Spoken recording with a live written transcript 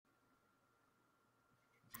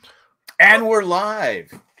And we're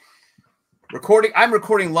live. I'm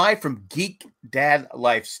recording live from Geek Dad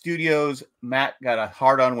Life Studios. Matt got a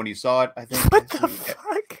hard-on when he saw it, I think. What the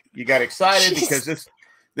fuck? You got excited because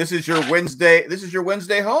this is your Wednesday. This is your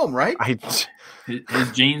Wednesday home, right?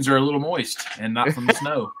 His jeans are a little moist and not from the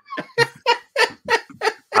snow.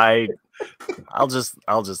 I'll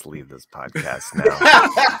just leave this podcast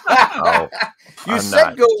now. You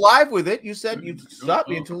said go live with it. You said you'd stop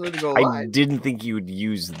me until it go live. I didn't think you would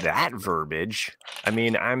use that verbiage. I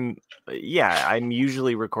mean, I'm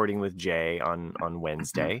usually recording with Jay on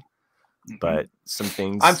Wednesday, but some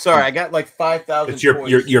things. I'm sorry, I got like 5,000. It's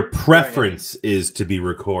your preference is to be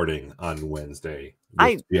recording on Wednesday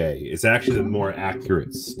with Jay. It's actually the more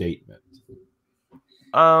accurate statement.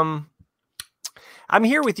 I'm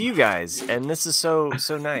here with you guys, and this is so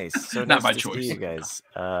nice. So not nice by to choice, see you guys.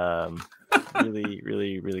 Really,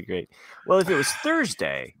 really, really great. Well, if it was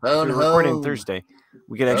Thursday, if we were recording Thursday,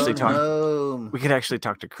 we could actually talk. We could actually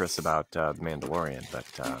talk to Chris about the Mandalorian, but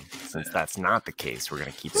since that's not the case, we're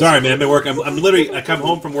gonna keep. Sorry, man. I've been working. I'm literally. I come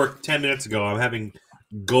home from work 10 minutes ago. I'm having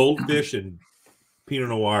goldfish and Pinot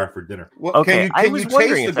Noir for dinner. Well, okay, I was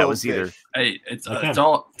wondering if that was either. Hey, it's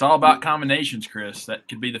all about combinations, Chris. That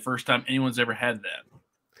could be the first time anyone's ever had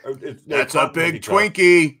that. That's a big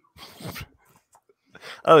Twinkie.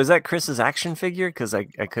 Oh, is that Chris's action figure? Because I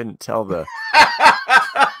couldn't tell the.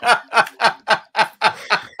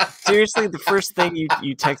 Seriously, the first thing you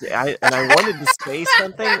texted, I wanted to say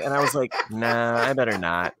something, and I was like, nah, I better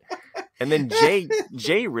not. And then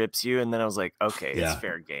Jay rips you, and then I was like, okay, it's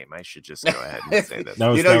fair game. I should just go ahead and say this.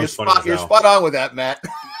 You're spot on with that, Matt.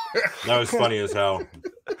 That was funny as hell.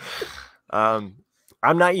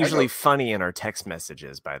 I'm not usually funny in our text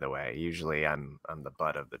messages, by the way. Usually I'm the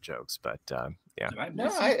butt of the jokes, but yeah. No,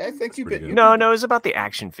 I think you could. No, it was about the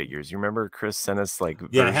action figures. You remember Chris sent us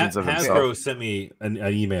versions of himself? Hasbro sent me an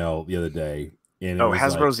email the other day. And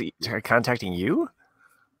Hasbro's contacting you?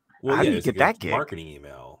 Well, how did you get that gig? Marketing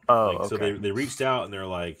email. Oh, So okay. they reached out and they're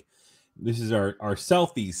like, "This is our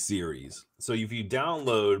selfies series. So if you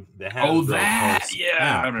download the Hasbro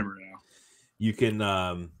I remember now. You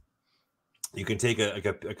can take a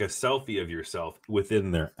selfie of yourself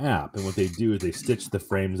within their app, and what they do is they stitch the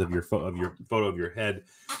frames of your photo of your head,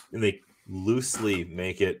 and they loosely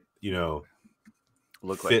make it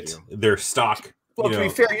look fit like you. their stock. Well, to be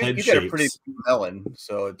fair, you got a pretty big melon,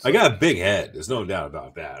 so it's. I got a big head. There's no doubt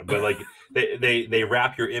about that. But like they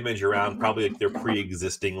wrap your image around probably like their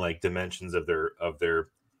pre-existing like dimensions of their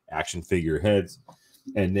action figure heads,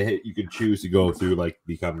 and you can choose to go through like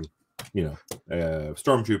become a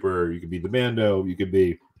stormtrooper. You could be the Mando. You could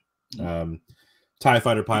be TIE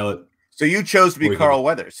fighter pilot. So you chose to be Carl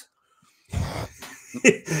Weathers.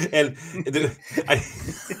 And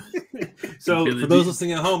so for those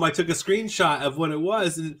listening at home, I took a screenshot of what it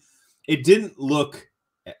was, and it didn't look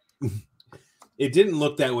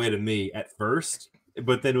that way to me at first.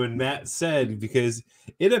 But then when Matt said, because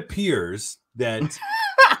it appears that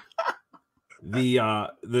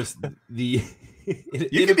you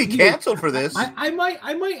could be canceled for this. I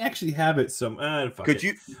might actually have it some. Could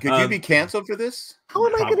you be canceled for this? How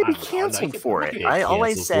am I going to be canceled for it?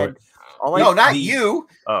 I said. Not you.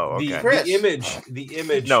 Oh, okay. The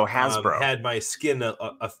image. No, Hasbro had my skin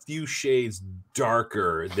a few shades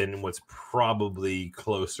darker than what's probably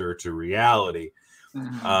closer to reality.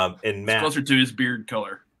 Mm-hmm. And Matt closer to his beard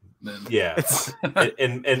color. Yeah,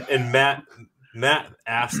 and Matt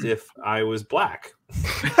asked if I was black.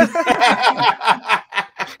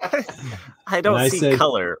 I don't see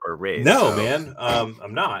color or race. No, man,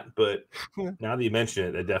 I'm not. But now that you mention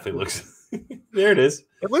it, it definitely looks. There it is.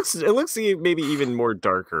 It looks maybe even more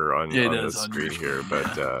darker on the screen here,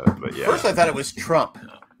 but yeah. First, I thought it was Trump.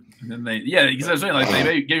 And then because I was saying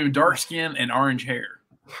they gave him dark skin and orange hair.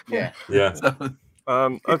 Yeah. So,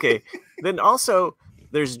 okay. Then also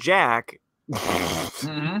there's Jack.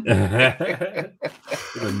 Mm-hmm.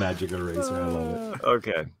 The magic eraser. I love it.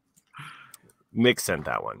 Okay. Nick sent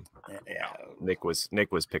that one. Yeah. Nick was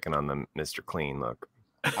picking on the Mr. Clean look.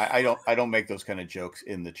 I don't make those kind of jokes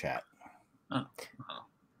in the chat.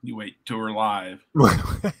 You wait till we're live. Wait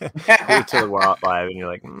till we're live, and you're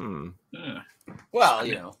like, Yeah. Well,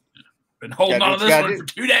 been holding on to this one for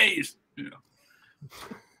 2 days.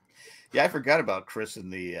 Yeah, I forgot about Chris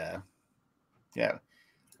and the.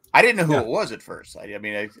 I didn't know who it was at first. I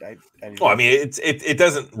mean, it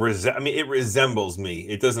doesn't. It resembles me.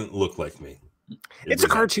 It doesn't look like me. It's a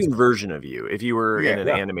cartoon version of you. If you were in an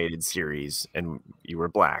animated series and you were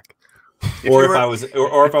black, Or if I was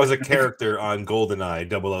a character on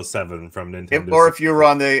GoldenEye 007 from Nintendo. Or if you were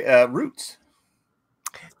on the Roots.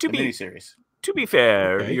 To be miniseries. To be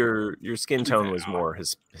fair, Okay. your skin tone was more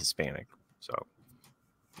Hispanic. So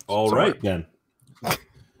all right then.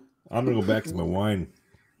 I'm gonna go back to my wine.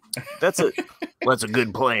 That's a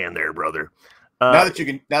good plan there, brother. Now that you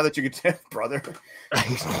can tell, brother.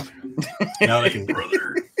 Now they can,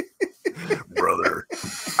 brother.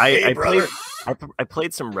 Hey, I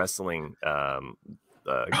played some wrestling,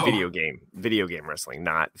 video game wrestling,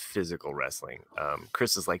 not physical wrestling.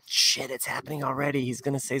 Chris is like, shit, it's happening already. He's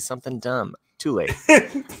gonna say something dumb. Too late.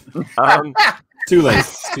 Too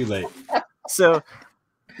late. So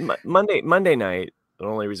Monday night. The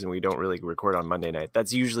only reason we don't really record on Monday night,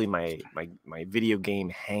 that's usually my video game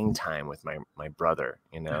hang time with my brother,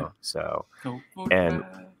 you know. So, and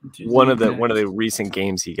one of the recent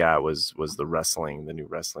games he got was the new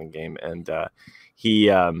wrestling game, and he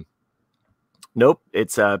nope,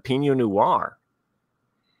 it's Pinot Noir.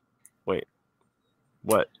 Wait,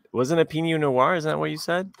 what? Wasn't it Pinot Noir? Isn't that what you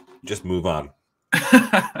said? Just move on.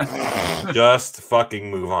 Just fucking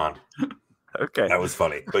move on. Okay, that was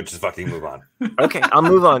funny, but just fucking move on. Okay, I'll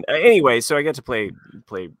move on. Anyway, so I got to play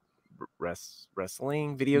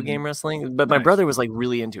wrestling, video game wrestling, but my brother was like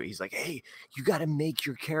really into it. He's like, "Hey, you got to make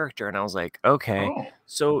your character," and I was like, "Okay."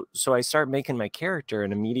 So I start making my character,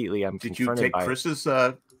 and immediately I'm Did you confronted take by Chris's?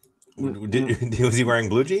 Was he wearing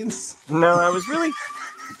blue jeans? No, I was really.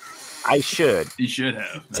 I should. You should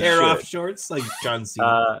have tear off shorts like John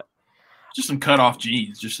Cena. Just some cut off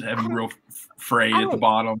jeans, just having real frayed at the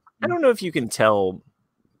bottom. I don't know if you can tell,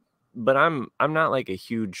 but I'm not like a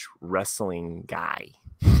huge wrestling guy.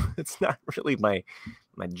 It's not really my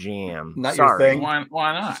jam. Not your thing. Why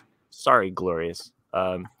not? Sorry, Glorious.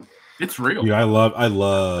 It's real. Yeah, I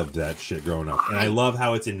loved that shit growing up, and I love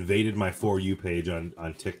how it's invaded my For You page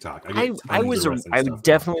on TikTok. I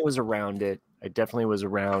definitely was around it. I definitely was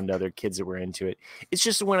around other kids that were into it. It's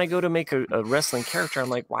just when I go to make a wrestling character, I'm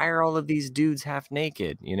like, why are all of these dudes half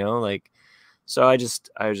naked? You know, like, so I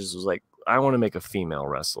just was like, I want to make a female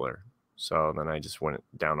wrestler. So then I just went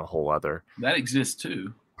down a whole other. That exists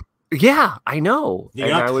too. Yeah, I know. You're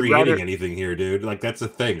not creating anything here, dude. Like, that's a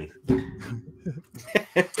thing.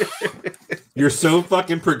 You're so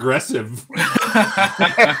fucking progressive.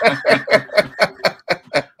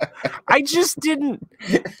 I just didn't.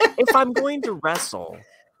 If I'm going to wrestle,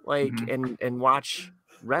 like, and watch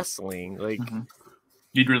wrestling, like,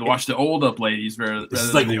 you'd rather watch the old up ladies rather this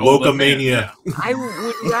is than like the old up Wokamania. I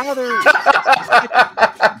would rather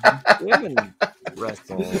women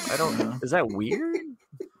wrestle. I don't know. Is that weird?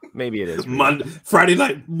 Maybe it is. Friday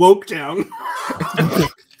night woke town.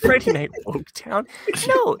 Friday night woke town.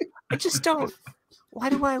 No, I just don't. Why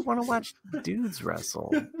do I want to watch dudes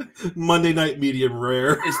wrestle? Monday night medium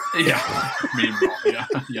rare. Medium raw.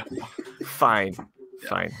 Yeah. Fine.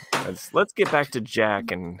 Let's get back to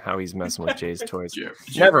Jack and how he's messing with Jay's toys.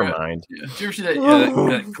 Never mind. Yeah. Did you ever see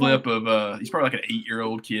that clip of he's probably like an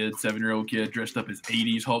 8-year-old kid, 7-year-old kid dressed up as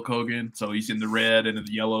 80s Hulk Hogan. So he's in the red and in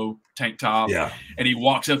the yellow tank top. Yeah. And he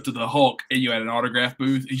walks up to the Hulk and you had an autograph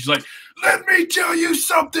booth. And he's like, "Let me tell you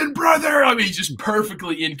something, brother." I mean, he's just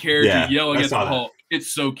perfectly in character yelling at the Hulk.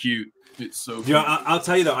 It's so cute. It's so cute. Yeah, I'll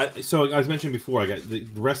tell you though. I was mentioning before, I got the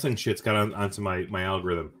wrestling shit's got onto my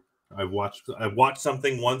algorithm. I watched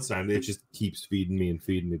something once and it just keeps feeding me.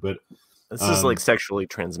 But this is like sexually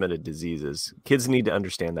transmitted diseases. Kids need to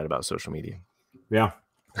understand that about social media. Yeah,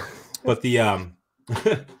 but the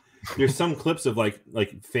there's some clips of like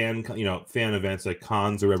fan events like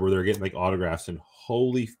cons or whatever where they're getting like autographs, and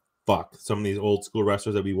holy fuck, some of these old school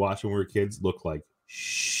wrestlers that we watched when we were kids look like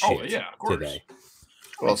shit. Oh yeah, of course. Today.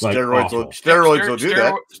 Well, like steroids will do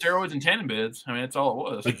that. Steroids and tanning beds. I mean, that's all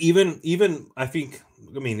it was. Like even I think.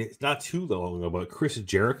 I mean, it's not too long ago, but Chris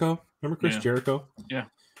Jericho. Remember Chris Jericho? Yeah.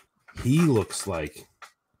 He looks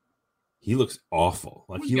awful.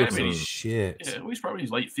 Like he looks like shit. Yeah, well, he's probably in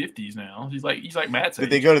his late 50s now. He's like Matt's age. Did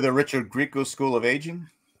they go to the Richard Grieco School of Aging?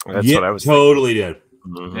 That's what I was totally did.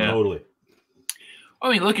 Mm-hmm. Yeah. Totally.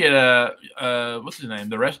 I mean, look at what's his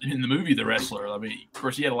name? In the movie The Wrestler. I mean, of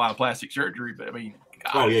course, he had a lot of plastic surgery, but I mean,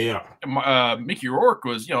 God, Mickey Rourke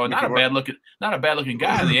was, not a bad looking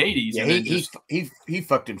guy in the 80s. Yeah, he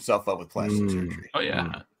fucked himself up with plastic surgery. Oh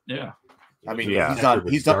yeah, yeah. I mean,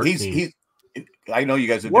 he's. I know you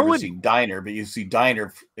guys have never seen Diner, but you see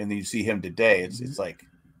Diner and then you see him today. It's like,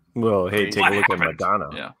 well, hey, take a look at Madonna.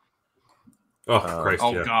 Yeah. Oh Christ!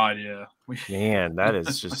 Oh God, yeah. Man, that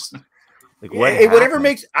is just like whatever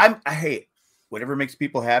makes whatever makes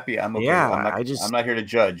people happy. I'm okay. Yeah, I'm not here to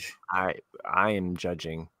judge. I am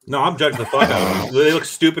judging. No, I'm judging the fuck out of them. They look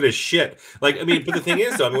stupid as shit. Like, I mean, but the thing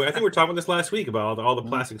is, though, I think we were talking about this last week about all the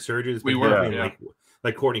plastic surgeries. We were,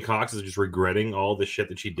 like Courtney Cox is just regretting all the shit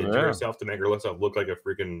that she did to herself to make herself look like a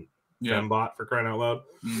freaking fembot for crying out loud.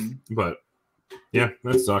 But yeah,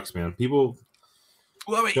 that sucks, man. People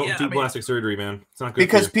don't do plastic surgery, man. It's not good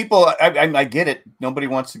because people. I get it. Nobody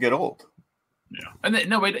wants to get old. Yeah, and then,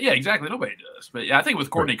 nobody. Yeah, exactly. Nobody does. But yeah, I think with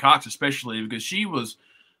Courtney Cox especially because she was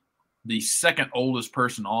the second oldest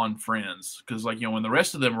person on Friends. Because when the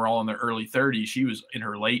rest of them were all in their early 30s, she was in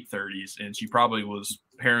her late 30s, and she probably was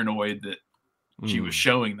paranoid that she was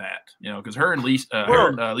showing that. Because her and Lisa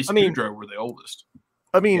Kudrow were the oldest.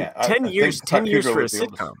 I mean, 10 years for a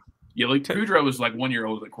sitcom. Yeah, Kudrow was like 1 year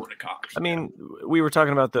older than Courtney Cox. I mean, we were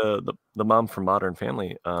talking about the mom from Modern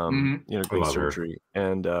Family, great surgery,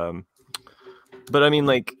 and but I mean,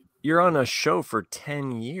 you're on a show for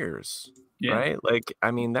 10 years, right?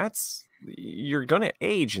 I mean, you're going to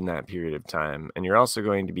age in that period of time, and you're also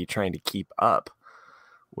going to be trying to keep up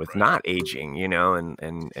with not aging, and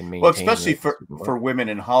maintain. Well, especially for women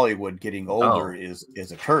in Hollywood, getting older is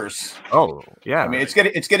a curse. Oh, yeah. I mean, it's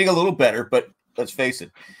getting a little better, but let's face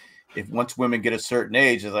it. If once women get a certain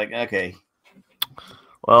age, it's like, okay.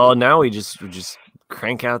 Well, now we just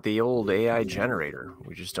crank out the old AI generator.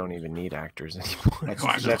 We just don't even need actors anymore.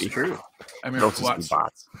 That's true. I remember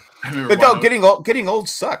bots. But getting old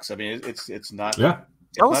sucks. I mean, it's not. Yeah.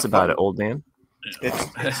 Tell us about it, old man.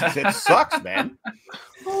 It sucks, man.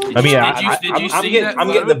 I mean, I'm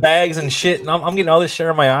getting the bags and shit, and I'm getting all this shit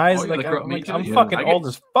in my eyes. I'm fucking old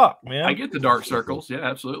as fuck, man. I get the dark circles. Yeah,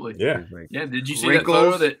 absolutely. Yeah. Yeah. Did you see that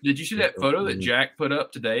photo? Did you see that photo that Jack put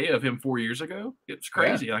up today of him 4 years ago? It's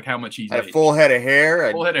crazy, like how much he's had a full head of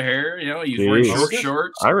hair. Full head of hair. He's wearing short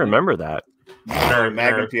shorts. I remember that.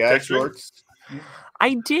 Magnum PI shorts.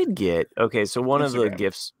 I did get so one of the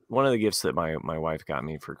gifts that my wife got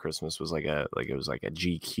me for Christmas was it was like a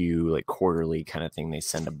GQ quarterly kind of thing. They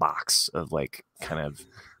send a box of kind of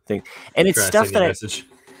thing, and it's stuff that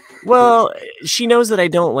she knows that I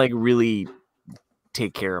don't really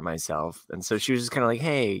take care of myself, and so she was just kind of like,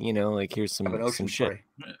 hey, here's some shit.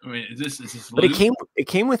 I mean, is this but it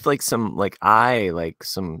came with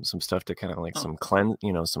some some stuff to kind of some cleanse,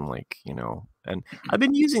 some and I've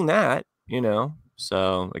been using that,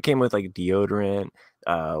 So it came with deodorant.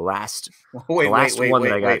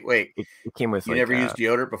 Wait. It came with. You never used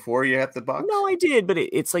deodorant before you had the box? No, I did, but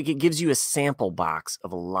it's it gives you a sample box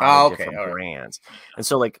of a lot of different brands, and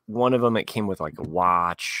so one of them it came with a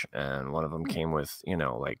watch, and one of them came with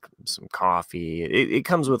some coffee. It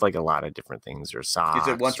comes with a lot of different things or socks.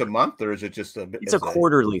 Is it once a month or is it just a? It's a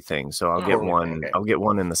quarterly thing, so I'll get one. Okay. I'll get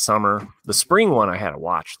one in the summer. The spring one I had a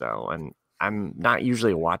watch though, and I'm not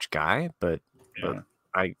usually a watch guy, but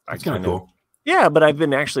I kind of cool. Yeah, but I've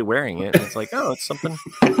been actually wearing it. And it's it's something.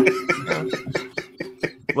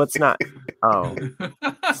 What's not? Oh,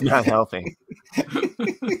 it's not healthy.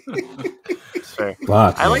 It's fair.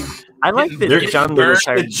 I like that John Lewis.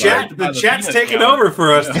 The chat's taking over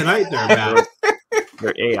for us tonight. There, Matt.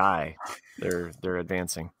 They're AI. They're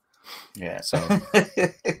advancing. Yeah. So.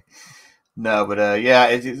 No, but that's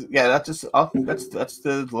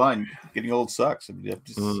the line. Getting old sucks. I mean,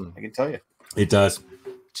 I can tell you. It does.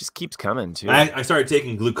 Just keeps coming too. I started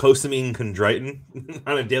taking glucosamine chondroitin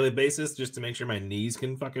on a daily basis just to make sure my knees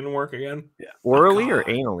can fucking work again. Yeah. Orally or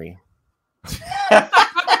anally?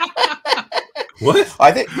 What?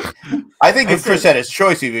 I think if Chris had his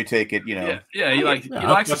choice, he would take it. Yeah. He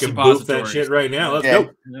likes fucking boof that shit right now. Let's go.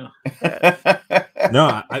 Yeah.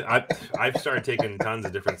 No, I've started taking tons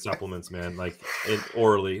of different supplements, man.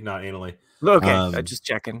 Orally, not anally. Okay, just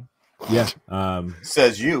checking. Yeah.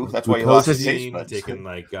 Says you. That's why you lost your taste buds. Taking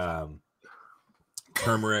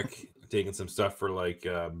turmeric, taking some stuff for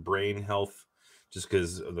brain health, just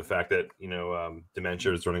because of the fact that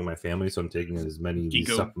dementia is running my family, so I'm taking as many of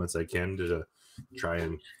these supplements I can to try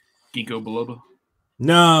and ginkgo biloba.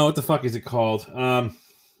 No, what the fuck is it called? I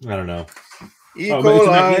don't know.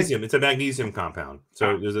 It's a magnesium compound.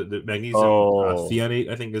 So there's the magnesium threonate,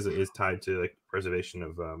 I think, is tied to preservation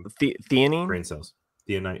of theanine brain cells.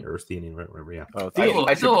 Theonite or theanine, whatever. Yeah.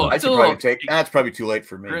 I should probably take. That's probably too late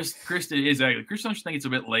for me. Chris, exactly. Chris, don't you think it's a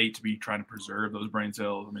bit late to be trying to preserve those brain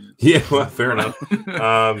cells? I mean, yeah, well, fair enough.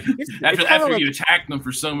 After you attacked them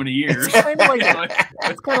for so many years, it's kind of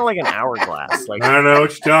like an hourglass. I don't know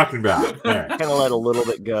what you're talking about. Kind of let a little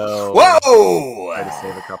bit go. Whoa! Try to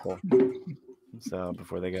save a couple. So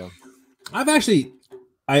before they go, I've actually,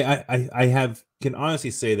 I can honestly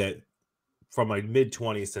say that from my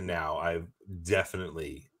mid-20s to now, I've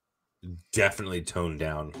definitely toned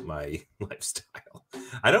down my lifestyle.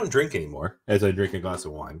 I don't drink anymore, as I drink a glass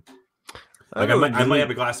of wine. I might have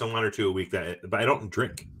a glass of wine or two a week, but I don't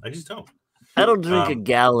drink. I just don't. I don't drink a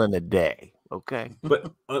gallon a day. Okay.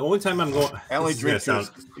 But the only time I'm going, I only drink to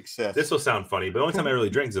success. This will sound funny, but the only time I really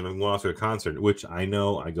drink is if I'm going off to a concert, which I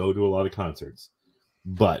know I go to a lot of concerts.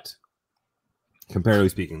 But comparatively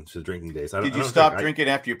speaking, to drinking days, did you stop drinking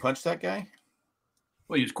after you punched that guy?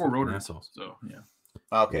 Well, he was court ordered, asshole. So yeah.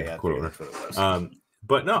 Okay, yeah, court order.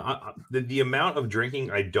 But no, the amount of drinking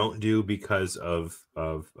I don't do because of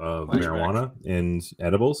marijuana and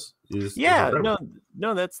edibles is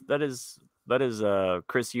no, that is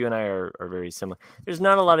Chris, you and I are very similar. There's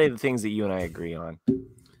not a lot of the things that you and I agree on.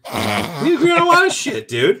 We agree on a lot of shit,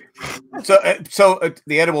 dude. So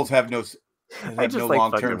the edibles have no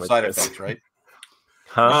long-term side effects, right?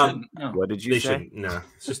 Huh? What did you say? No,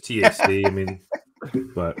 it's just THC. I mean,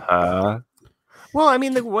 but well, I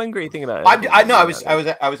mean, the one great thing about it, I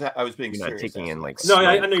was being you're serious. Not taking in like no,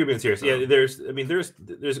 I know you're being serious. Yeah, there's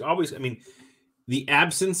always, I mean, the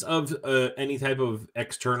absence of any type of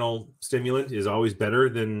external stimulant is always better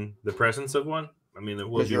than the presence of one. I mean,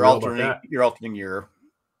 you're altering your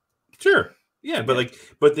sure. Yeah, but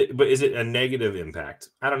is it a negative impact?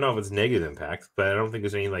 I don't know if it's negative impact, but I don't think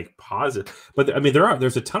there's any like positive. But I mean,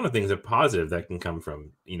 there's a ton of things that are positive that can come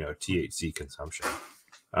from THC consumption.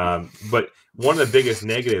 But one of the biggest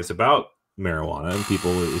negatives about marijuana and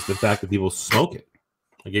people is the fact that people smoke it.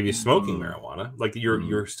 Like if you're smoking marijuana, like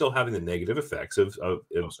you're still having the negative effects of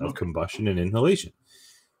combustion and inhalation.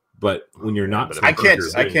 But when you're not, I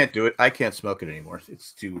can't do it. I can't smoke it anymore.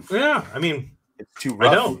 It's too. Yeah, I mean, it's too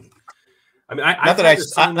rough. I know. I mean, not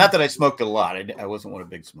that I smoked a lot. I wasn't one a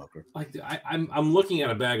big smoker. Like I'm looking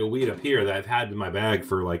at a bag of weed up here that I've had in my bag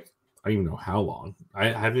for like I don't even know how long. I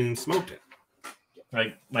haven't even smoked it.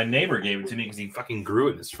 Like my neighbor gave it to me because he fucking grew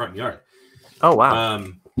it in his front yard. Oh wow.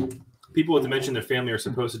 People with dementia in their family are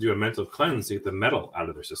supposed to do a mental cleanse to get the metal out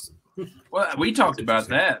of their system. Well, we talked about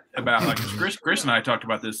that. About like Chris and I talked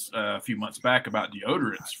about this a few months back about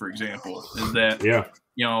deodorants, for example. Is that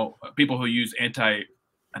people who use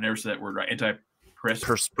I never said that word right.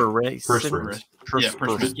 Perspirant.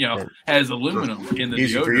 Has aluminum in the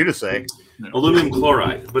easy deodorant. For you to say. Aluminum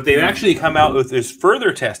chloride. But they've actually come out with this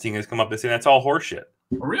further testing has come up and saying that's all horseshit.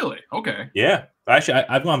 Oh, really? Okay. Yeah. Actually,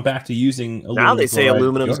 I've gone back to using aluminum. Now they say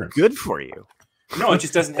aluminum's good for you. No, it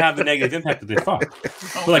just doesn't have the negative impact that they thought.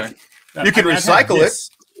 Okay. Like you can recycle it.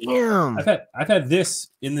 Damn. I've had this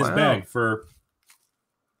in this bag for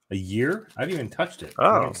a year. I haven't even touched it.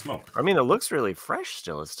 Smoke. I mean, it looks really fresh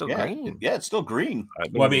still. It's still green. Yeah, it's still green.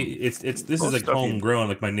 Well, I mean, this is like homegrown.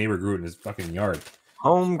 Like my neighbor grew it in his fucking yard.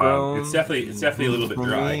 Homegrown. It's definitely a little bit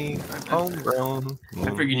dry. Homegrown. I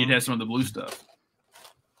figured you'd have some of the blue stuff.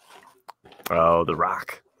 Oh, The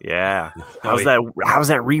Rock. Yeah. How's that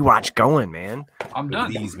rewatch going, man? I'm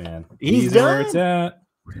done. These, man. He's done. Where it's at.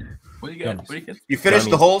 What do you got? You finished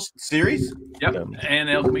the whole series? Yep. And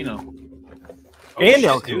El Camino. And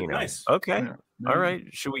El Camino. Nice. Okay. All right.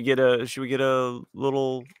 Should we get a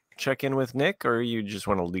little check in with Nick, or you just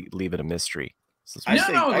want to leave it a mystery? We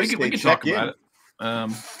can talk about it.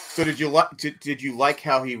 So did you like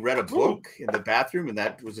how he read a book in the bathroom and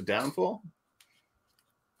that was a downfall?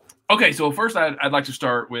 Okay, so first I'd like to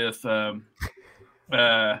start with I've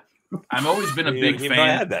always been a big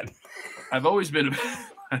fan. I've always been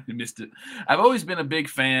I missed it. I've always been a big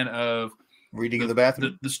fan of reading in the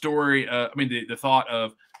bathroom. The story. The thought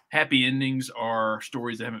of happy endings are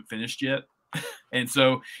stories that haven't finished yet. And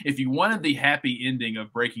so, if you wanted the happy ending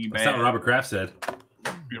of Breaking Bad, that's not what Robert Kraft said.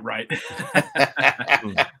 You're right.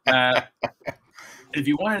 If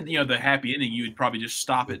you wanted, the happy ending, you would probably just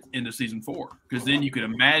stop it into season 4 because then you could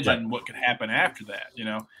imagine what could happen after that,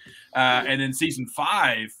 And then season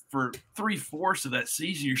 5, for 3/4 of that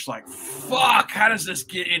season, you're just like, "Fuck! How does this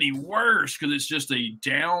get any worse?" Because it's just a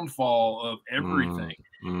downfall of everything.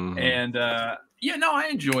 And I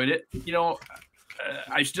enjoyed it.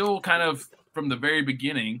 I still kind of from the very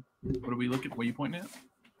beginning. What are we looking? What are you pointing at?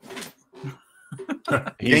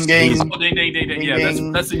 Ding ding. Ding ding ding ding. Yeah,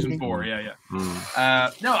 that's season 4. Yeah.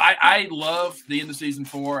 I loved the end of season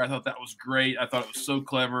 4. I thought that was great. I thought it was so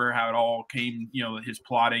clever how it all came. His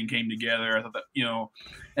plotting came together. I thought that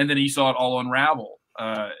and then he saw it all unravel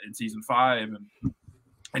in season 5,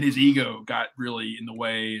 and his ego got really in the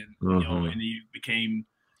way, and and he became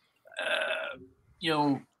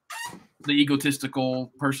the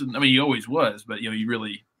egotistical person. I mean, he always was, but he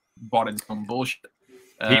really bought into some bullshit.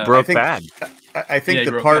 He broke bad. I think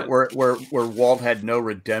the part where Walt had no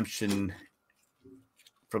redemption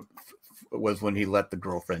was when he let the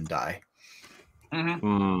girlfriend die.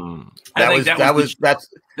 That was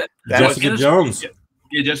Jessica Jones.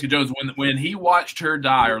 Yeah, Jessica Jones. When he watched her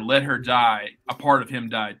die or let her die, a part of him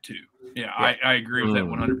died too. Yeah, I agree with that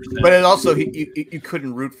 100%. But it also you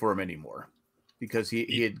couldn't root for him anymore because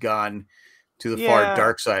he had gone to the far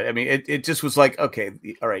dark side. I mean, it just was like, okay,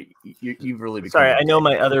 all right, you've really become. Sorry, I know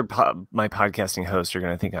my other my podcasting hosts are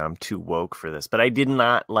going to think I'm too woke for this, but I did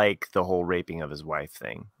not like the whole raping of his wife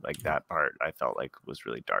thing. Like that part, I felt like was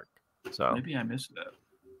really dark. So maybe I missed that.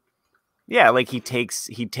 Yeah, like he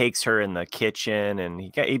takes her in the kitchen and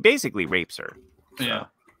he basically rapes her. So, yeah,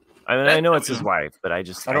 I mean, I know it's his wife, but I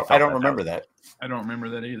don't remember that. I don't remember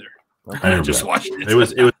that either. Okay. I just watched it. It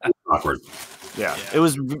was awkward. Yeah, it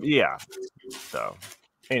was. Yeah. So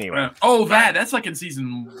anyway, that's like in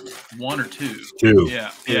season 1 or 2. 2.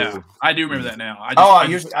 Yeah. I do remember that now.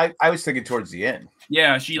 I was thinking towards the end.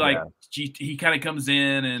 Yeah, he kind of comes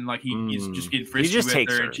in and like he's just getting frisky. He just with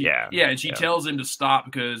takes her. her. And she tells him to stop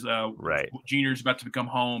because Junior's about to come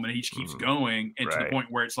home, and he just keeps going, and to the point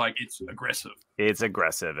where it's like it's aggressive. It's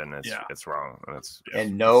aggressive, and it's wrong.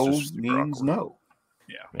 And no means no.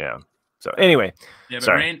 Yeah. So anyway,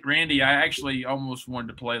 but Randy, I actually almost wanted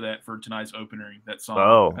to play that for tonight's opener. That song.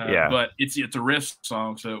 Oh, but it's a riff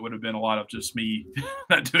song, so it would have been a lot of just me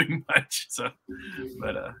not doing much. So,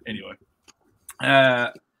 but anyway,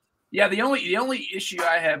 the only issue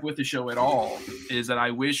I have with the show at all is that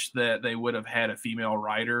I wish that they would have had a female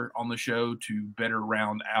writer on the show to better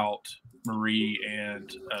round out Marie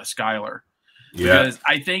and Skylar. Yeah, because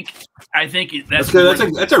I think that's good.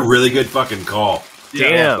 That's a really good fucking call.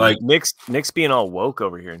 Damn, like Nick's being all woke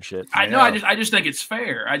over here and shit. I know. I just think it's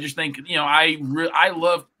fair. I just think I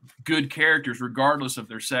love good characters regardless of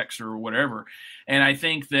their sex or whatever. And I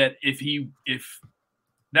think that if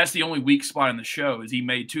that's the only weak spot in the show is he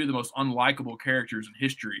made 2 of the most unlikable characters in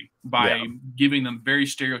history by giving them very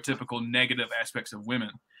stereotypical negative aspects of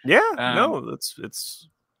women. Yeah, it's.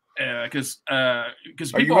 Because are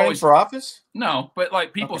people you running for office? No, but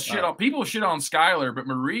like people shit on Skylar, but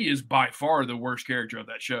Marie is by far the worst character of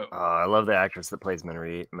that show. I love the actress that plays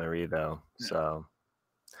Marie though. Yeah. So,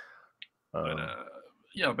 but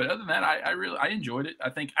other than that, I enjoyed it. I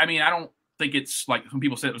don't think it's like when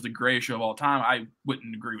people say it was the greatest show of all time. I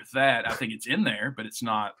wouldn't agree with that. I think it's in there, but it's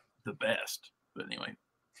not the best. But anyway.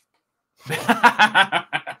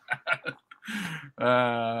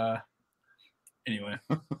 Anyway,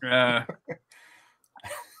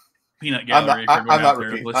 peanut gallery. I'm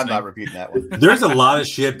not repeating that one. There's a lot of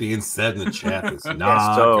shit being said in the chat that's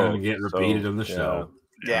not going to get repeated on the show.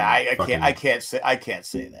 Yeah, I can't say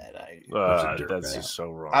that. That's just so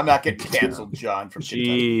wrong. I'm not getting canceled, John, from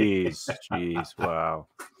Kentucky. Jeez, wow.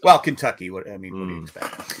 Well, Kentucky. What do you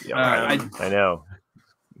expect? Yeah, I know.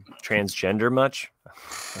 Transgender much?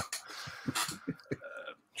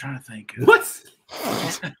 Trying to think. What?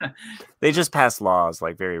 They just passed laws,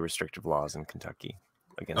 like very restrictive laws in Kentucky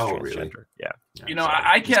against transgender. Really? Yeah.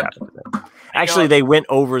 I kept. Actually, they went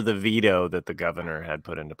over the veto that the governor had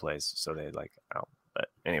put into place, so they But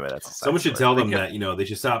anyway, that's someone should tell them that they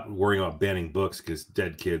should stop worrying about banning books because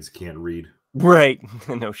dead kids can't read. Right?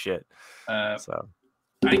 No shit. So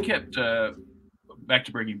I kept back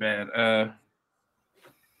to Breaking Bad.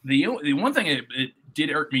 The one thing it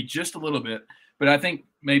did irk me just a little bit, but I think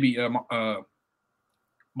maybe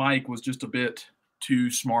Mike was just a bit too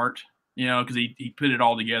smart, because he put it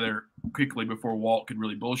all together quickly before Walt could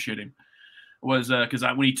really bullshit him. Was because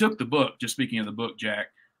when he took the book, just speaking of the book, Jack,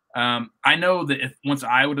 I know that once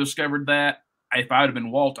I would have discovered that, if I would have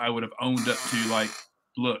been Walt, I would have owned up to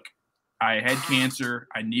look, I had cancer,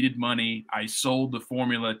 I needed money, I sold the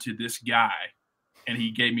formula to this guy, and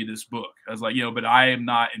he gave me this book. I was like, but I am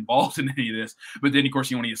not involved in any of this. But then, of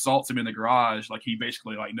course, when he assaults him in the garage, he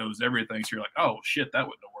basically knows everything. So you're like, oh shit, that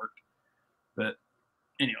wouldn't have worked. But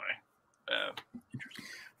anyway, interesting.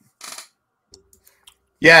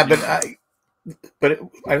 Yeah, but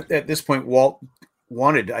at this point, Walt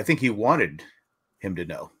wanted him to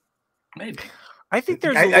know. Maybe. I think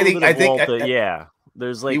there's a little bit of Walt. Yeah,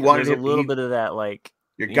 there's there's a little bit of that.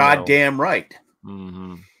 You're goddamn right.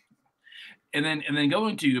 Mm-hmm. And then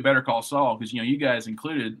going to Better Call Saul, because you guys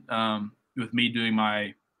included with me doing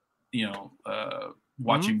my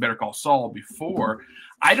watching Better Call Saul before.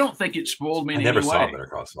 I don't think it spoiled me in any way. I never saw Better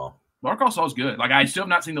Call Saul. Better Call Saul is good. I still have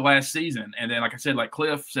not seen the last season, and then like I said,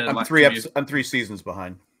 Cliff said, I'm 3 seasons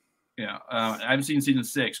behind. Yeah, I haven't seen season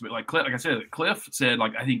 6, but like I said, Cliff said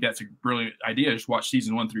I think that's a brilliant idea. Just watch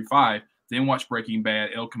season 1 through 5, then watch Breaking Bad,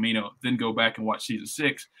 El Camino, then go back and watch season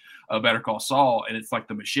 6 of Better Call Saul, and it's like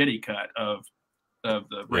the machete cut of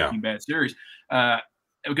the Breaking Bad series.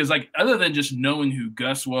 Because other than just knowing who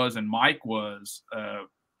Gus was and Mike was,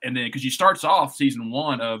 and then because he starts off season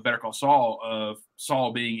 1 of Better Call Saul of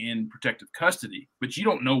Saul being in protective custody, but you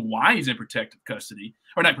don't know why he's in protective custody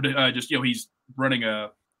or not. He's running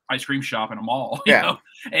a ice cream shop in a mall. Yeah.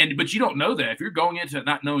 You know? But you don't know that. If you're going into it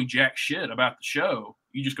not knowing jack shit about the show,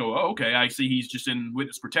 you just go, oh, okay, I see he's just in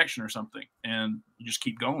witness protection or something. And you just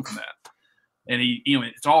keep going from that. And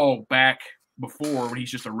it's all back before when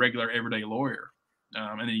he's just a regular everyday lawyer.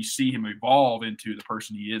 And then you see him evolve into the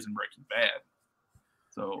person he is in Breaking Bad.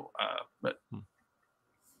 So, but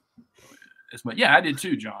yeah, I did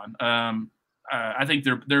too, John. I think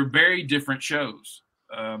they're very different shows.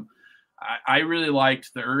 I really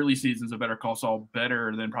liked the early seasons of Better Call Saul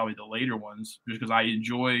better than probably the later ones, just because I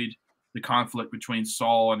enjoyed the conflict between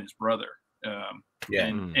Saul and his brother,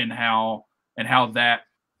 and how that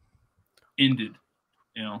ended,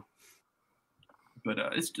 you know. But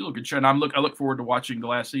it's still a good show, and I look forward to watching the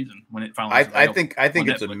last season when it finally. I think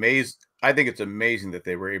it's amazing. I think it's amazing that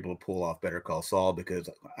they were able to pull off Better Call Saul, because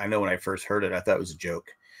I know when I first heard it, I thought it was a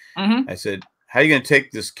joke. I said, "How are you going to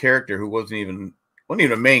take this character who wasn't even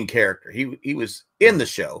a main character? He was in the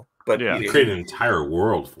show, but he created an entire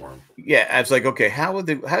world for him." Yeah, I was like, okay, how are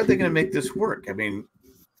they going to make this work? I mean,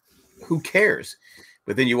 who cares?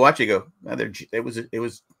 But then you watch it, go, it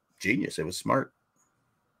was genius. It was smart.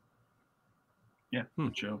 Yeah,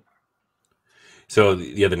 Joe. So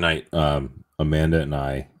the other night, Amanda and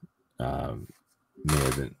I may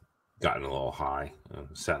have gotten a little high.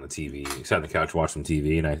 Sat on the couch, watched some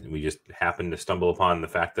TV, and we just happened to stumble upon the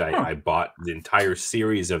fact that I bought the entire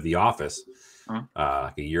series of The Office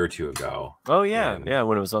like a year or two ago. Oh yeah,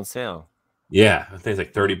 when it was on sale. Yeah, I think it's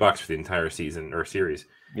like $30 for the entire season or series.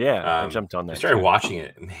 Yeah, I jumped on that. I started watching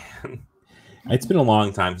it, man. It's been a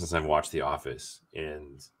long time since I've watched The Office,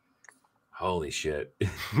 and holy shit,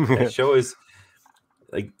 that show is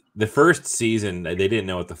like the first season. They didn't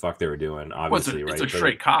know what the fuck they were doing. Obviously, it's a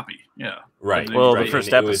straight copy. Yeah, right. Well, the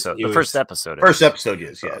first episode. The first episode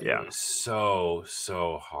is. Yeah. It was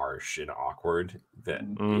so harsh and awkward that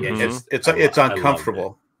it's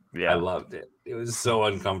uncomfortable. I loved it. It was so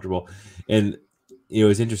uncomfortable, and it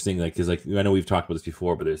was interesting, like, because like I know we've talked about this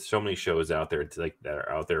before, but there's so many shows out there that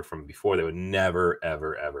are out there from before that would never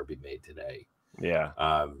ever be made today. Yeah.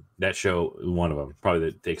 That show, one of them, probably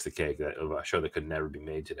that takes the cake, of a show that could never be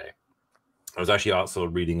made today. I was actually also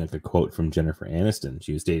reading like a quote from Jennifer Aniston.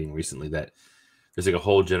 She was stating recently that there's like a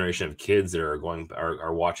whole generation of kids that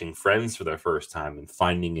are watching Friends for their first time and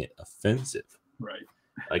finding it offensive. Right.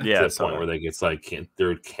 Like to the point where it's like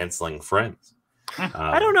they're canceling Friends.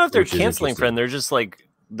 I don't know if they're canceling Friends. They're just like,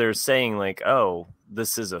 they're saying like, oh,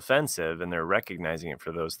 this is offensive, and they're recognizing it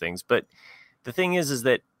for those things. But the thing is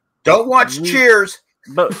that don't watch Cheers,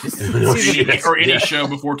 but or any show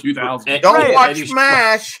before 2000. Don't watch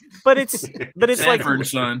MASH. But it's like,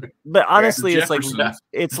 son. But honestly,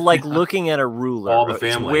 it's like looking at a ruler. All the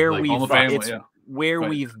family, where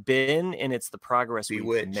we've been, and it's the progress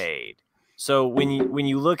we've made. So when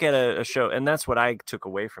you look at a show, and that's what I took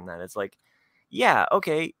away from that. It's like,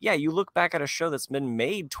 you look back at a show that's been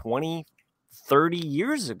made 20, 30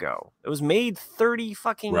 years ago. It was made 30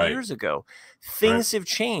 fucking years ago. Things have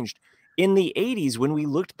changed. In the 80s, when we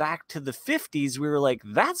looked back to the 50s, we were like,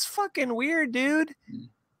 that's fucking weird, dude.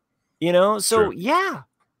 You know? So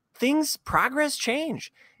progress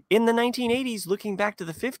change. In the 1980s, looking back to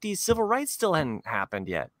the 50s, civil rights still hadn't happened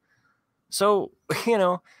yet. So,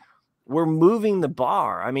 we're moving the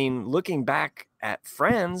bar. I mean, looking back at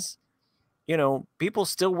Friends, people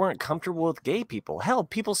still weren't comfortable with gay people. Hell,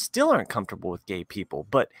 people still aren't comfortable with gay people,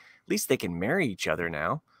 but at least they can marry each other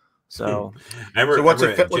now. So, what's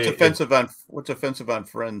offensive on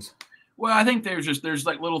Friends? Well, I think there's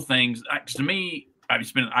like little things. To me, I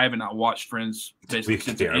haven't not watched Friends basically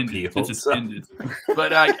since it ended.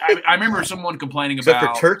 But I remember someone complaining except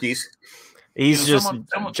about for turkeys.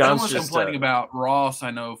 Someone's complaining about Ross.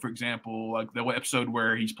 I know, for example, like the episode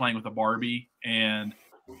where he's playing with a Barbie, and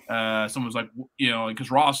someone was like,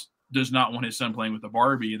 because Ross does not want his son playing with a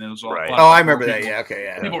Barbie, and then it was I remember that. Yeah, okay,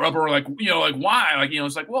 yeah. People were like, like why? Like,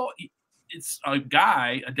 it's like, well, it's a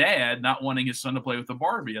dad not wanting his son to play with a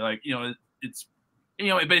Barbie. Like, it's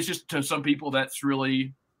but it's just to some people that's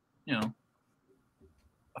really,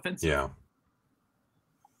 offensive. Yeah.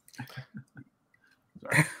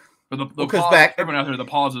 Sorry. But everyone out there, the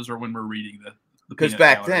pauses are when we're reading the because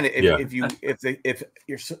back then, if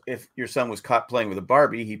your son was caught playing with a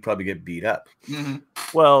Barbie, he'd probably get beat up. Mm-hmm.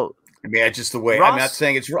 Well, I mean, it's just the way. I'm not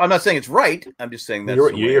saying it's right. I'm just saying that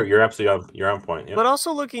you're absolutely you're on point. Yeah. But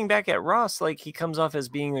also looking back at Ross, like he comes off as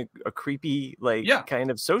being a creepy, kind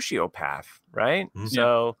of sociopath, right? Mm-hmm.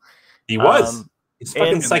 So he was. It's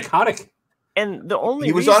fucking psychotic. And the only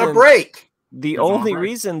he was on a break. The only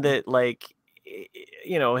reason that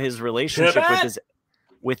his relationship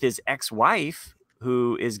with his ex-wife,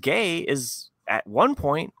 who is gay, is at one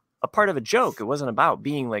point a part of a joke. It wasn't about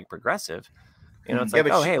being like progressive. You know, it's like,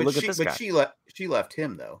 oh, hey, look at this guy. But she left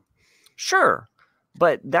him though. Sure,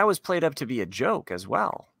 but that was played up to be a joke as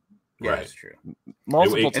well. Yeah, that's true.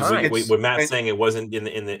 Multiple times. What Matt's saying, it wasn't in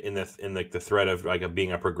the thread of like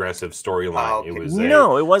being a progressive storyline. Okay. It was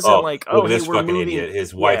it wasn't like, oh, this fucking idiot.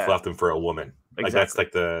 His wife left him for a woman. Exactly. Like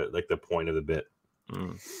that's like the point of the bit.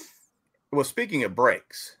 Well, speaking of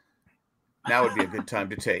breaks, now would be a good time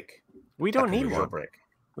to take. We don't need one. Break.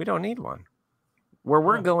 We don't need one. Where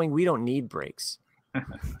we're going, we don't need breaks.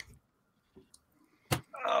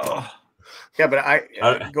 Yeah, but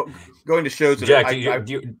going to shows. Jack, I was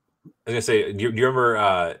gonna say, do you remember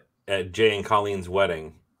at Jay and Colleen's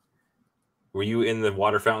wedding? Were you in the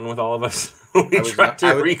water fountain with all of us? We tried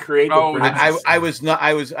to recreate. I was not.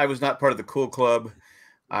 I was not part of the cool club.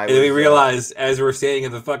 And we realized as we're standing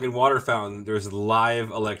in the fucking water fountain, there's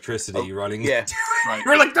live electricity running. Yeah, right.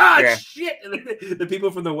 We're like, shit! And the people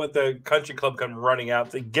from the country club come running out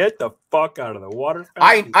to get the fuck out of the water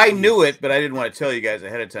fountain. I knew it, but I didn't want to tell you guys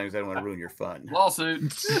ahead of time because I didn't want to ruin your fun.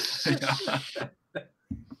 Lawsuit.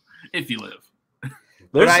 If you live.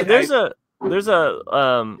 There's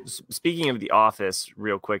a speaking of The Office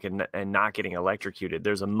real quick and not getting electrocuted.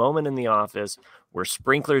 There's a moment in The Office where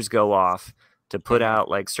sprinklers go off to put out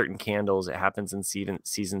like certain candles. It happens in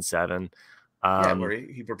season 7. Where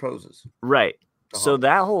he proposes. Right. So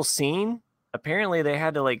that whole scene, apparently they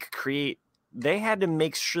had to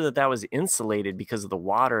make sure that was insulated because of the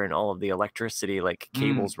water and all of the electricity, like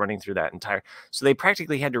cables running through that entire. So they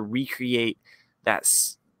practically had to recreate that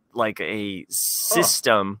like a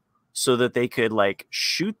system so that they could like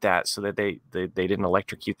shoot that so that they didn't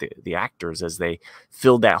electrocute the actors as they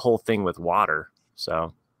filled that whole thing with water.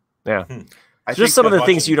 So, yeah. Just some of the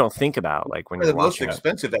things you don't think about, like when you're watching. The most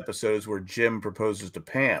expensive episodes where Jim proposes to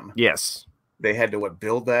Pam. Yes, they had to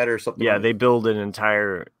build that or something. Yeah, they build an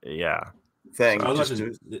entire thing.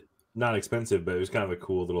 Not expensive, but it was kind of a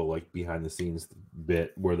cool little like behind the scenes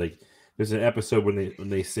bit where there's an episode when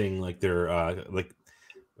they sing like their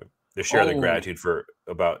they share their gratitude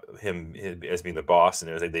about him as being the boss, and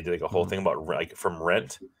it was like they did like a whole thing about like from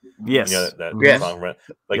Rent. Yes, you know, that song Rent.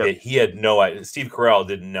 Like he had no idea. Steve Carell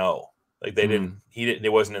didn't know. Like they didn't. He didn't.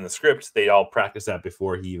 It wasn't in the script. They all practiced that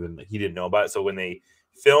before he didn't know about it. So when they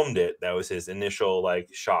filmed it, that was his initial like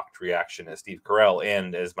shocked reaction as Steve Carell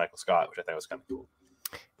and as Michael Scott, which I thought was kind of cool.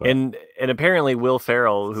 But, and apparently Will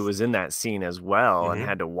Ferrell, who was in that scene as well and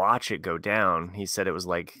had to watch it go down, he said it was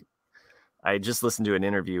like. I just listened to an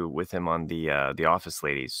interview with him on the Office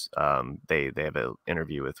Ladies. They have an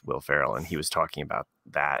interview with Will Ferrell, and he was talking about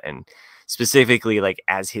that, and specifically, like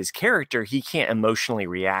as his character, he can't emotionally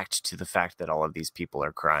react to the fact that all of these people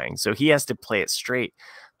are crying, so he has to play it straight.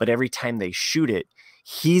 But every time they shoot it,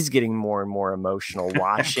 he's getting more and more emotional,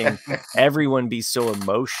 watching everyone be so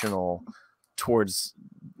emotional towards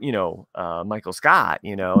Michael Scott,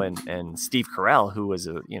 and Steve Carell, who was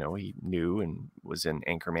he knew and was in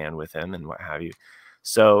Anchorman with him and what have you.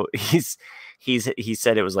 So he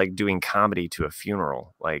said it was like doing comedy to a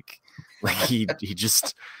funeral. Like he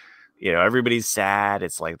just, everybody's sad.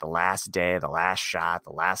 It's like the last day, the last shot,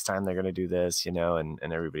 the last time they're going to do this, and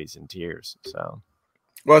everybody's in tears. So,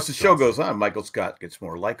 well, as the show goes on, Michael Scott gets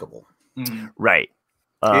more likable. Right.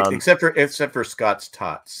 Except for Scott's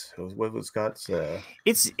tots. What was Scott's?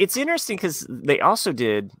 It's interesting because they also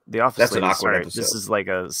did the Office. That's Ladies. An awkward episode. This is like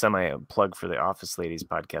a semi plug for the Office Ladies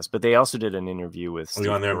podcast, but they also did an interview with. Are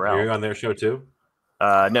you on on their show too?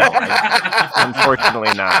 No,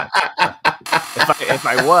 unfortunately not. If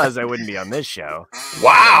I was, I wouldn't be on this show.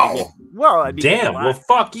 Wow. I'd be damn. Well,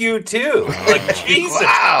 fuck you too. Like Jesus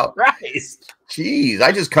Christ. Jeez,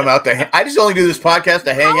 I just come out I just only do this podcast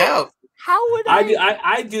to hang out. How would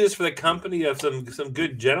I do this for the company of some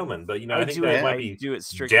good gentlemen, but I think that might be do it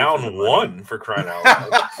down one for crying out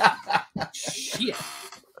loud. Shit.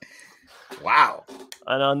 Wow.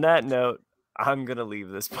 And on that note, I'm gonna leave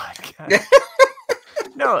this podcast.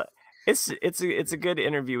 No, it's a good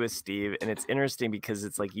interview with Steve, and it's interesting because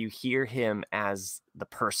it's like you hear him as the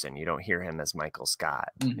person, you don't hear him as Michael Scott,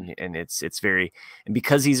 and it's very, and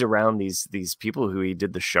because he's around these people who he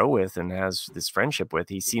did the show with and has this friendship with,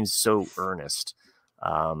 he seems so earnest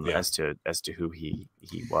as to who he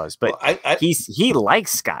was. But well, he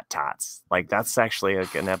likes Scott Tots. Like that's actually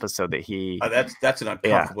like an episode that he that's an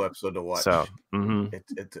uncomfortable episode to watch. So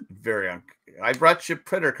it's very I brought you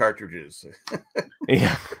printer cartridges.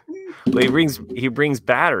 Yeah. Well, he brings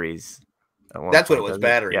batteries. That's what it was.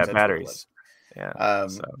 Batteries. Yeah, that's batteries. Yeah.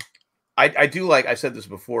 I do like, I said this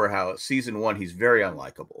before, how season 1 he's very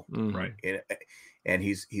unlikable, right? And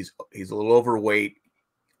he's a little overweight,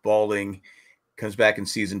 balding. Comes back in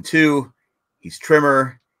season 2, he's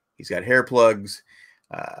trimmer. He's got hair plugs.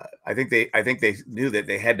 I think they knew that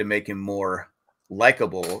they had to make him more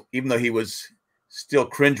likable, even though he was still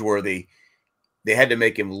cringeworthy. They had to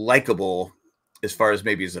make him likable as far as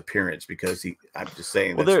maybe his appearance, because I'm just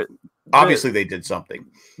saying that obviously they did something.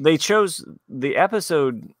 They chose the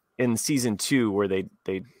episode in season 2 where they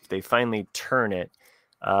finally turn it.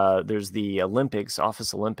 There's the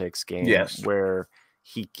Office Olympics game where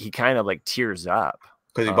he kind of like tears up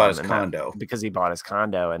because he bought his condo. Because he bought his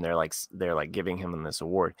condo, and they're like giving him this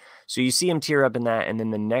award. So you see him tear up in that, and then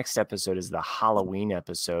the next episode is the Halloween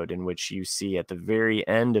episode, in which you see at the very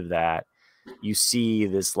end of that, you see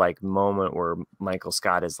this like moment where Michael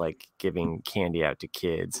Scott is like giving candy out to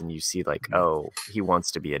kids, and you see like, oh, he wants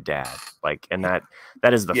to be a dad. Like, and that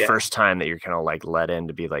is the first time that you're kind of like let in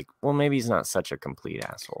to be like, well, maybe he's not such a complete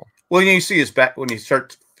asshole. Well, you see his back when you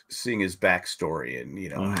start seeing his backstory,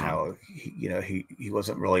 and how he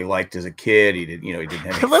wasn't really liked as a kid. He didn't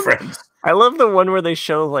have any friends. I love the one where they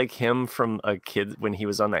show like him from a kid when he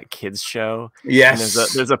was on that kids show. Yes, and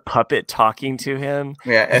there's a puppet talking to him.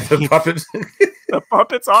 Yeah, and the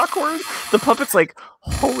puppet's awkward. The puppet's like,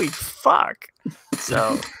 holy fuck.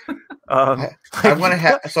 So, I want to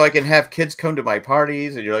have so I can have kids come to my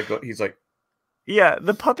parties, and he's like. Yeah,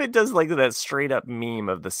 the puppet does like that straight up meme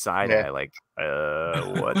of the side eye, like,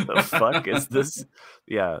 what the fuck is this?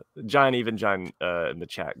 Yeah, John in the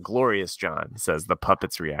chat, Glorious John says the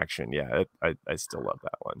puppet's reaction. Yeah, I still love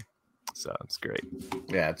that one. So it's great.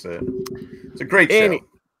 Yeah, it's a great show.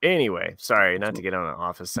 Anyway, sorry, not to get on an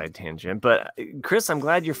Office side tangent, but Chris, I'm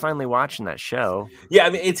glad you're finally watching that show. Yeah, I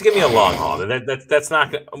mean, it's gonna be a long haul. That's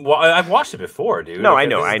not. Well, I've watched it before, dude. No, I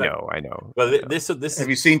know. But this. Have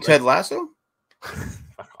you seen Ted Lasso?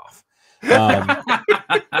 Fuck off.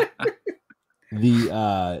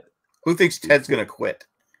 Who thinks Ted's gonna quit?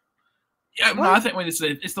 Yeah, no, I think when it's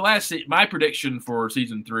the last. My prediction for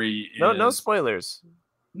season 3. No spoilers.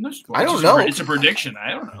 No spoilers. I don't know. It's a prediction. I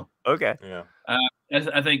don't know. Okay. Yeah.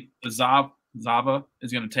 I think Zava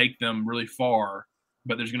is going to take them really far,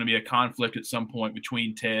 but there's going to be a conflict at some point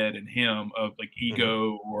between Ted and him of like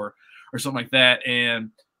ego or something like that, and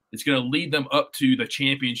it's going to lead them up to the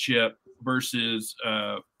championship versus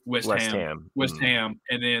West Ham,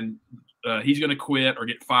 and then he's going to quit or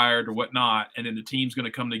get fired or whatnot, and then the team's going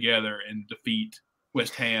to come together and defeat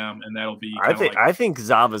West Ham, and that'll be. I think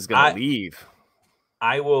Zava's going to leave.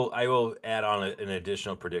 I will add on an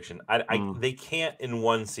additional prediction. They can't in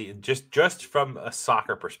one season, just from a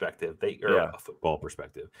soccer perspective, a football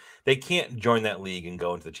perspective, they can't join that league and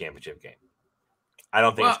go into the championship game. I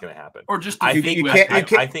don't think it's going to happen. Or just I think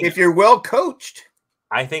if you're well coached.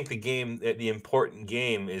 I think the important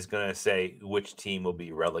game is going to say which team will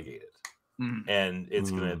be relegated, and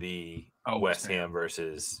it's going to be West Ham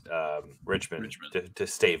versus Richmond. To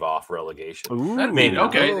stave off relegation. Ooh, maybe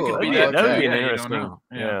okay. That would be an interesting.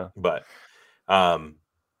 Yeah, but I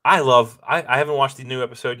haven't watched the new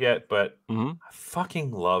episode yet, but I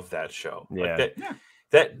fucking love that show. Yeah,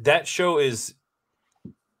 that show is.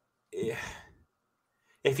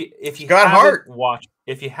 If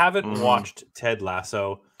you haven't watched Ted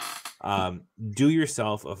Lasso, do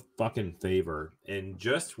yourself a fucking favor and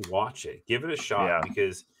just watch it. Give it a shot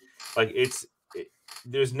because, like,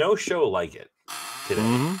 there's no show like it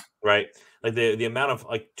today, right? Like the amount of,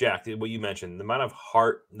 like, Jack, what you mentioned, the amount of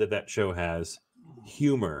heart that show has,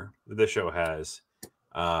 humor that the show has.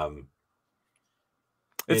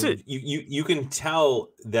 You can tell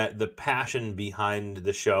that the passion behind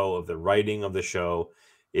the show, of the writing of the show,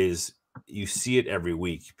 is you see it every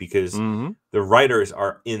week because the writers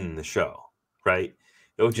are in the show, right?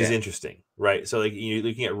 Which is interesting, right? So like you're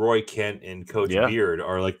looking at Roy Kent and Coach Beard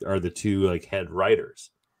are the two like head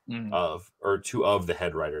writers two of the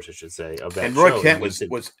head writers, I should say, of that. And Roy Kent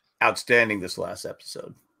was outstanding this last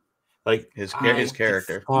episode. Like his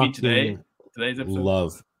character. Today's episode.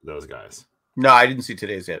 Love those guys. No, I didn't see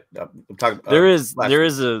today's yet. I'm talking. There is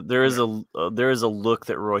a look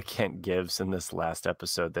that Roy Kent gives in this last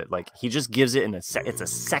episode that like he just gives it it's a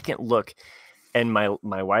second look, and my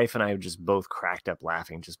wife and I just both cracked up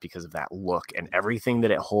laughing just because of that look and everything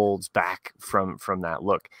that it holds back from that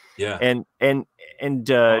look. Yeah. And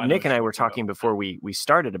Nick and I were talking before we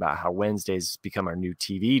started about how Wednesdays become our new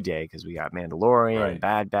TV day because we got Mandalorian and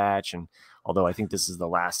Bad Batch, and although I think this is the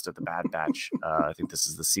last of the Bad Batch, I think this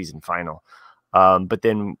is the season final. But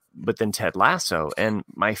then Ted Lasso, and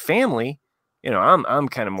my family, I'm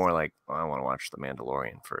kind of more like, I want to watch The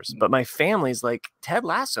Mandalorian first, but my family's like, Ted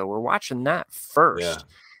Lasso, we're watching that first.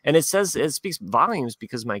 And it speaks volumes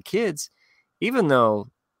because my kids, even though,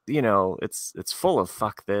 it's full of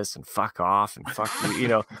fuck this and fuck off and fuck, fuck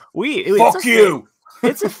you.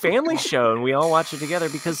 it's a family show, and we all watch it together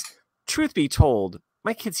because, truth be told,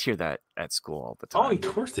 my kids hear that at school all the time. Oh,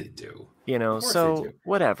 of course they do. You know, so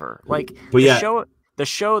whatever. Like but the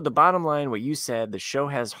show, the bottom line, what you said, the show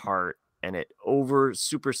has heart, and it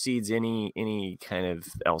supersedes any kind of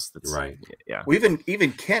else that's right. Yeah. Well,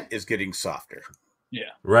 even Kent is getting softer.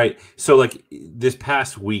 Yeah. Right. So like this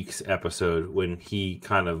past week's episode, when he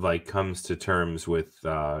kind of like comes to terms with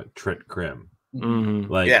Trent Krim,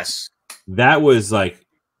 like yes, that was like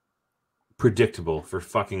predictable for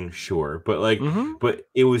fucking sure. But like, but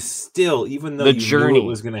it was still, even though you knew it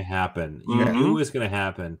was going to happen, you knew it was going to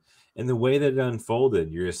happen, and the way that it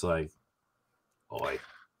unfolded, you're just like, oi.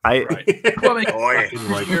 Right. Well, I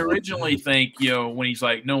mean, you originally think, you know, when he's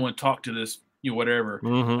like, no one talked to this, you know, whatever,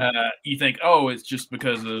 you think, oh, it's just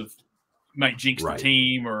because of might jinx the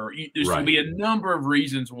team, or there's going to be a number of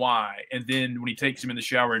reasons why. And then when he takes him in the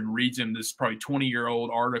shower and reads him this probably 20-year-old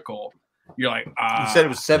article, you're like, he said it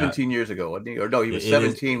was 17 years ago, wasn't he? Or no, he was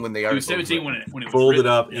 17 when the article was 17 when it was folded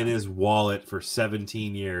up in his wallet for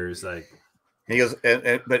 17 years. Like, he goes,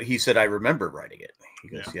 but he said, I remember writing it. He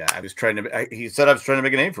goes, I was trying to. He said I was trying to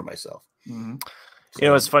make a name for myself. So, you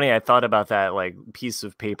know, it's funny. I thought about that like piece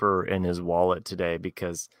of paper in his wallet today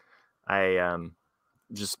because I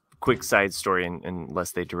just quick side story,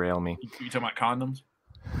 unless they derail me. You talking about condoms?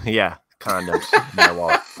 Yeah, condoms in my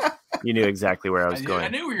wallet. You knew exactly where I was going. I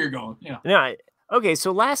knew where you're going. Yeah. No, okay.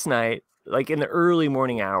 So last night, like in the early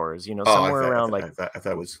morning hours, you know, somewhere around I thought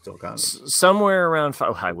it was still condoms. Somewhere around 5.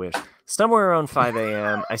 Oh, I wish. Somewhere around 5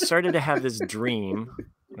 a.m., I started to have this dream.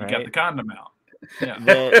 You got the condom out.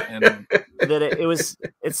 Yeah.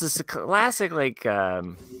 It's this classic, like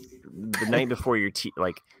the night before your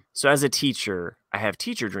so as a teacher, I have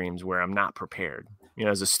teacher dreams where I'm not prepared. You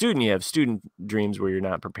know, as a student, you have student dreams where you're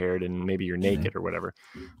not prepared and maybe you're naked or whatever.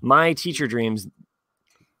 My teacher dreams,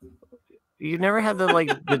 you've never had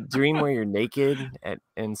the dream where you're naked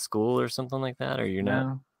in school or something like that, or you're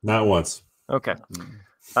not? Not once. Okay.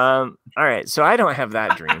 All right. So I don't have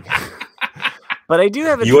that dream, but I do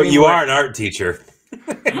have a dream. You are an art teacher.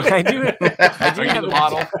 I do. Are you the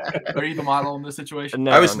model? Are you the model in this situation?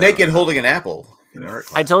 No, I was naked holding an apple.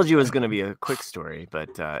 I told you it was going to be a quick story, but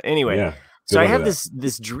anyway. Yeah, so I have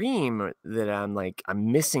this dream that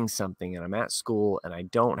I'm missing something, and I'm at school and I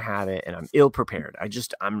don't have it, and I'm ill prepared.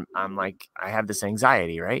 I'm like, I have this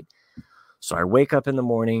anxiety, right? So I wake up in the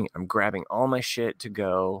morning, I'm grabbing all my shit to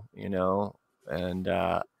go, you know, and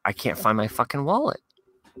I can't find my fucking wallet.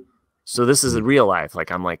 So this is a real life.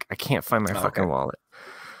 Like, I'm like, I can't find my fucking wallet.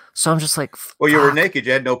 So I'm just like, well, you were naked.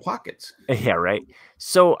 You had no pockets. Yeah, right.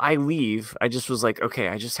 So I leave. I just was like, okay,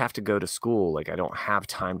 I just have to go to school. Like, I don't have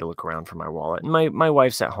time to look around for my wallet. And my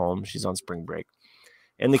wife's at home. She's on spring break.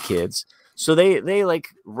 And the kids. So they like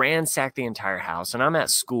ransack the entire house. And I'm at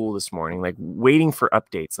school this morning, like waiting for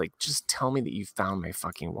updates. Like, just tell me that you found my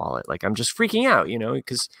fucking wallet. Like, I'm just freaking out, you know,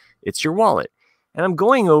 because it's your wallet. And I'm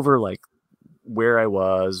going over like where I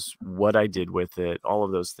was, what I did with it, all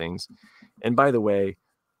of those things. And by the way,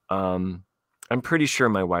 I'm pretty sure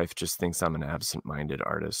my wife just thinks I'm an absent-minded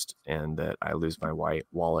artist and that I lose my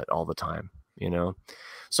wallet all the time, you know?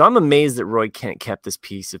 So I'm amazed that Roy Kent kept this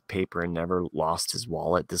piece of paper and never lost his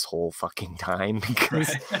wallet this whole fucking time.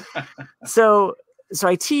 Because so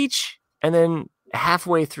I teach, and then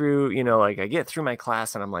halfway through, you know, like I get through my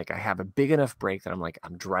class and I'm like, I have a big enough break that I'm like,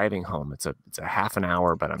 I'm driving home. It's a half an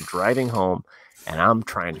hour, but I'm driving home and I'm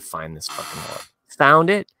trying to find this fucking wallet. Found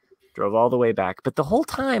it. Drove all the way back, but the whole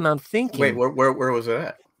time I'm thinking, wait, where was it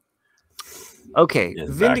at? Okay,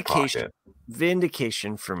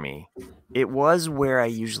 vindication for me. It was where I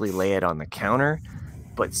usually lay it on the counter,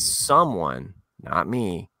 but someone, not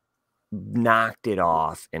me, knocked it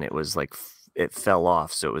off, and it was like it fell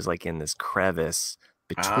off, so it was like in this crevice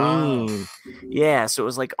between. Yeah, so it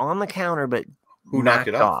was like on the counter, but who knocked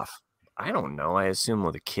it off? I don't know. I assume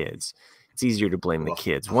with the kids. It's easier to blame the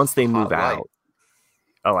kids once they move out.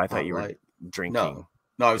 Oh, I thought you were drinking.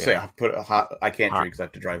 No, I was saying I put a hot. I can't drink because I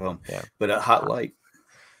have to drive home. Yeah, but a hot light.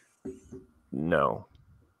 No,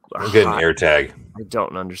 I'm getting air tag. I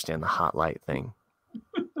don't understand the hot light thing.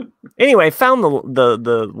 Anyway, I found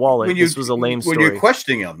the wallet. This was a lame story. When you're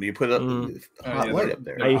questioning them, you put a hot light up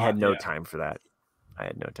there. I had no time for that.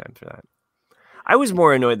 I was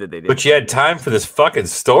more annoyed that they didn't. But you had time for this fucking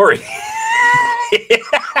story.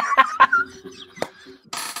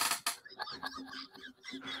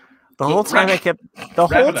 The whole time I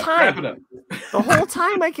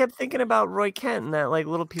kept thinking about Roy Kent and that like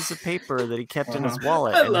little piece of paper that he kept in his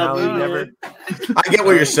wallet and how he never. I get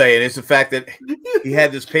what you're saying. It's the fact that he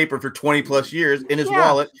had this paper for 20 plus years in his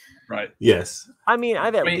wallet, Right. Yes. I mean,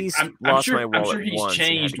 I've at least lost my wallet. I'm sure he's once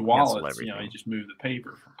changed wallets. You know, he just moved the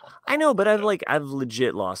paper. I know, but I've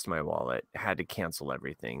legit lost my wallet. Had to cancel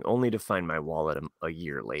everything, only to find my wallet a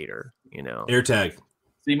year later. You know, AirTag.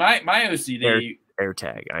 See, my OCD.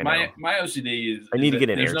 AirTag. I know. My OCD is. I need to get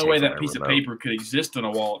an AirTag. There's no way that piece of paper could exist on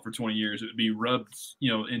a wallet for 20 years. It would be rubbed,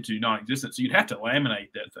 into non-existence. So you'd have to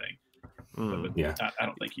laminate that thing. But yeah, I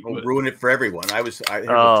don't think you would ruin it for everyone. I heard a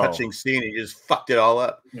touching scene. He just fucked it all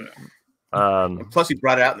up. Yeah. And plus, he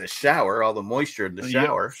brought it out in the shower. All the moisture in the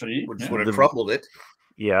shower, which would have crumbled it.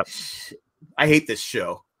 Yep. I hate this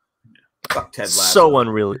show. Fuck Ted Lasso. So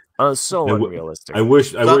unreal. So unrealistic. I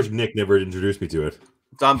wish Nick never introduced me to it.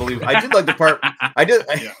 It's unbelievable. I did like the part.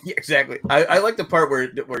 Yeah, exactly. I like the part where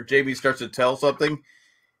Jamie starts to tell something,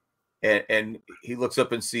 and he looks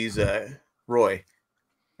up and sees Roy,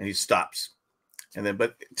 and he stops, and then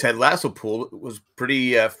but Ted Lasso was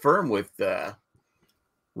pretty firm with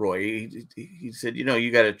Roy. He said,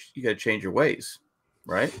 you got to change your ways,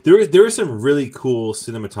 right? There was some really cool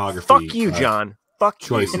cinematography. Fuck you, John. Fuck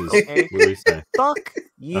choices. Okay. What do you say? Fuck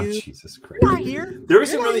you. Oh, Jesus Christ. Not here. There were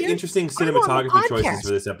some really interesting cinematography choices for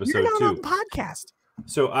this episode You're not too. on the podcast.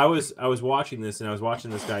 So I was watching this, and I was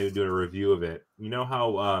watching this guy who doing a review of it. You know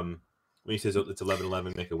how when he says it's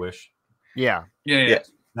 11:11, make a wish. Yeah.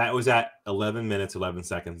 That was at 11 minutes 11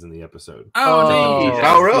 seconds in the episode.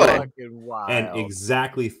 Oh, really? And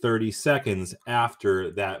exactly 30 seconds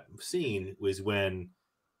after that scene was when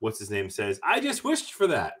what's his name says, "I just wished for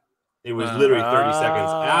that." It was literally 30 seconds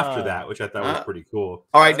after that, which I thought was pretty cool.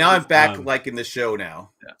 All right, now I'm back liking the show now.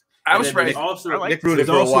 Yeah. I was ready. Nick rooted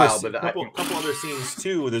for a while, but a couple other scenes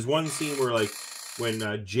too. There's one scene where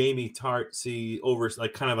when Jamie Tart sees from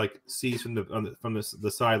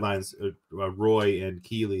the sidelines Roy and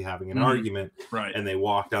Keeley having an argument, right? And they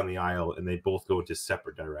walk down the aisle and they both go into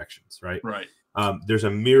separate directions, right? Right. There's a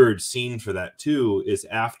mirrored scene for that too. Is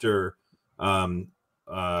after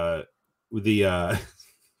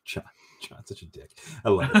John's such a dick. I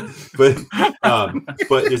love it.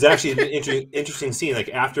 But there's actually an interesting scene. Like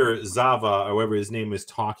after Zava or whatever his name is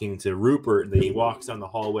talking to Rupert, and then he walks down the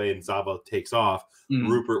hallway and Zava takes off.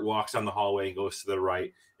 Rupert walks down the hallway and goes to the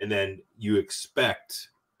right. And then you expect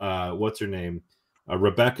what's her name?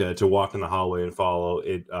 Rebecca to walk in the hallway and follow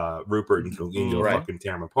it, Rupert and fucking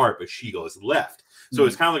tear him apart, but she goes left. So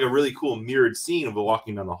it's kind of like a really cool mirrored scene of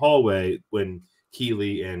walking down the hallway when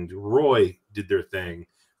Keeley and Roy did their thing.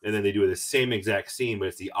 And then they do the same exact scene, but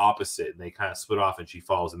it's the opposite. And they kind of split off, and she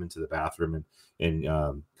follows him into the bathroom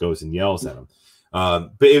and goes and yells at him. But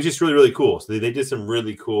it was just really, really cool. So they did some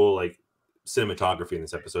really cool cinematography in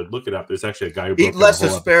this episode. Look it up. There's actually a guy who eat less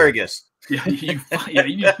asparagus. That's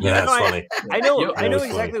funny. I know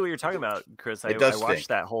exactly what you're talking about, Chris. I watched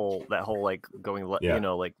that whole going,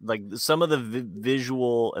 some of the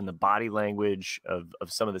visual and the body language of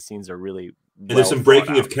some of the scenes are really. And there's some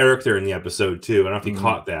breaking of character in the episode too. I don't know if you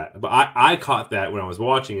caught that, but I caught that when I was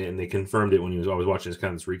watching it, and they confirmed it when I was watching this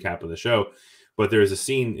kind of recap of the show. But there's a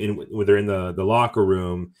scene where they're in the locker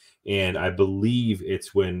room, and I believe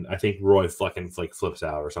it's when I think Roy fucking flips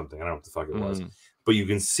out or something. I don't know what the fuck it was, but you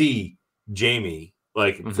can see Jamie,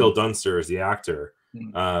 Phil Dunster is the actor,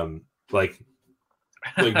 breaking.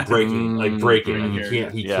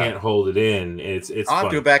 He can't hold it in. It's I'll have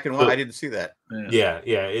to go back and watch. I didn't see that. Yeah.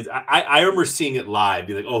 I remember seeing it live,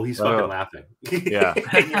 be like, oh, he's fucking laughing. Yeah.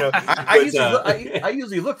 I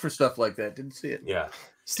usually look for stuff like that. Didn't see it. Yeah.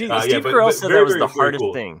 Steve Carell said that was the hardest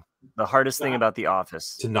thing. The hardest thing about The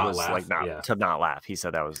Office to not laugh. To not laugh. He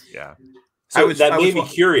said that was So that made me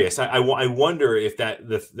curious. I wonder if that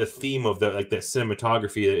the theme of the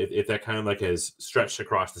cinematography, if that kind of has stretched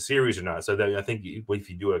across the series or not. So that I think if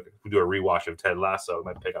you do a rewatch of Ted Lasso, it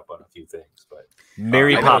might pick up on a few things. But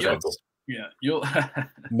Mary Poppins, you'll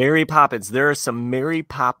Mary Poppins. There are some Mary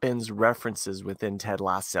Poppins references within Ted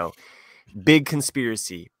Lasso. Big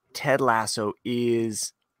conspiracy. Ted Lasso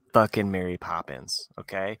is fucking Mary Poppins.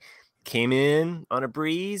 Okay. Came in on a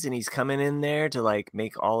breeze, and he's coming in there to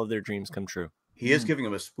make all of their dreams come true. He is giving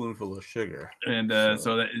him a spoonful of sugar, and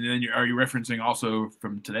so then are you referencing also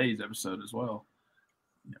from today's episode as well?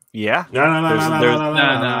 Yeah. No.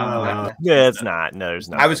 Yeah, it's not. No, there's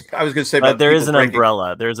not. I was going to say, but there is an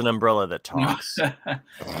umbrella. There's an umbrella that talks.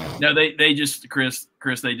 No, they just Chris.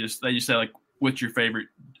 They just say what's your favorite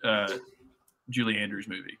Julie Andrews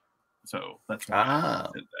movie? So that's why I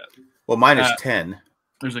did that. Well, mine is 10.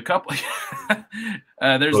 There's a couple.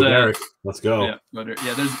 Derek. Let's go.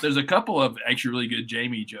 Yeah, there's a couple of actually really good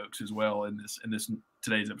Jamie jokes as well in this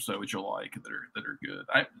today's episode, which you'll like that are good.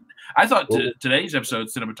 I thought today's episode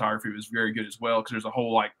cinematography was very good as well, because there's a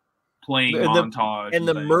whole playing montage and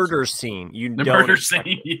the murder scene. Murder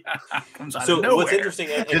scene. Yeah, comes out of nowhere. What's interesting?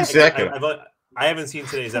 I haven't seen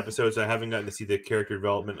today's episode, so I haven't gotten to see the character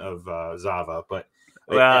development of Zava. But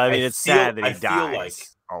it's sad that he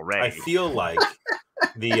dies already. I feel like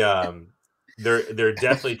they're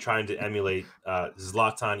definitely trying to emulate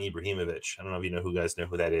Zlatan Ibrahimovic. I don't know if you guys know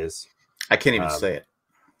who that is. I can't even say it.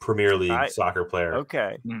 Premier League soccer player.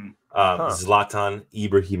 Okay. Zlatan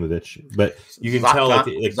Ibrahimovic, but you can tell like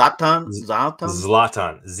Zlatan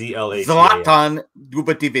Zlatan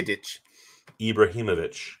Dubativic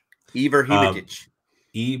Ibrahimovic.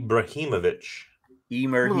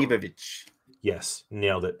 Yes,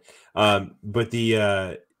 nailed it. But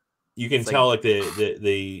you can tell like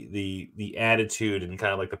the attitude and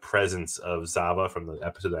kind of like the presence of Zava from the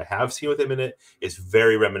episode that I have seen with him in it is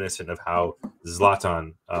very reminiscent of how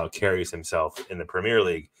Zlatan carries himself in the Premier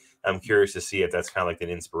League. I'm curious to see if that's kind of like an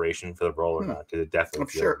inspiration for the role or not, because it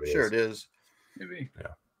definitely sure it is. Maybe. Yeah.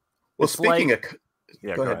 Well, speaking of,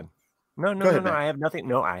 go ahead. No. I have nothing.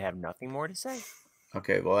 No, I have nothing more to say.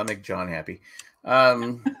 Okay, well, that makes John happy.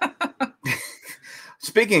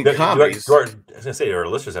 Speaking of comedies, I was going to say our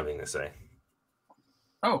listeners have anything to say.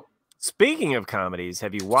 Oh, speaking of comedies,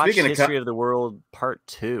 have you watched History of the World Part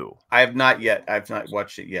 2? I have not yet. I've not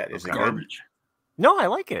watched it yet. Is it garbage? No, I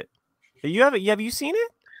like it. Have you seen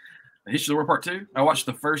it? History of the World Part 2? I watched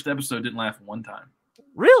the first episode. Didn't laugh one time.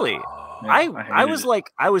 Really? Yeah, I was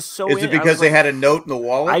like, I was so. Is it because they had a note in the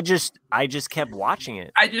wall? I just kept watching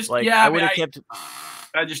it. There's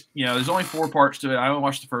only 4 parts to it. I only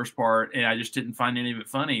watched the first part, and I just didn't find any of it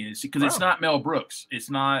funny. Because it's not Mel Brooks. It's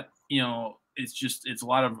not, it's a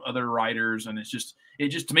lot of other writers, and it just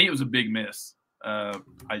to me it was a big miss. I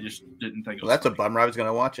just didn't think it was. That's a bummer. I was going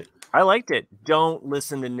to watch it. I liked it. Don't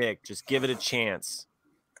listen to Nick. Just give it a chance.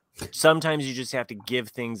 Sometimes you just have to give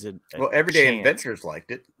things a Everyday chance. Adventures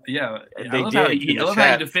liked it. Yeah, they did. I love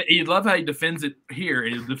how he defends it here,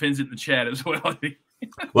 and he defends it in the chat as well.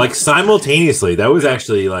 Like simultaneously, that was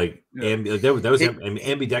actually like that was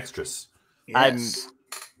ambidextrous. Yes.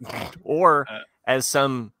 Or as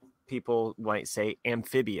some people might say,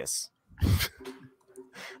 amphibious.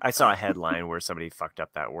 I saw a headline where somebody fucked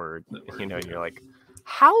up that word. And you're like,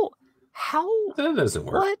 how that doesn't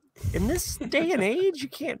work. What in this day and age you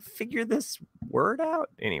can't figure this word out?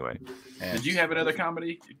 Anyway, did you have another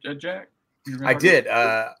comedy, Jack? I did.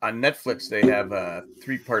 On Netflix, they have a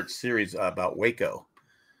 3-part series about Waco.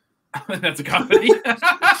 That's a comedy.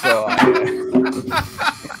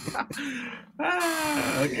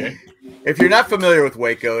 Okay. If you're not familiar with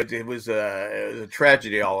Waco, it was a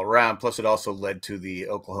tragedy all around. Plus, it also led to the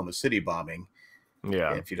Oklahoma City bombing.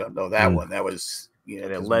 Yeah. And if you don't know that one, that was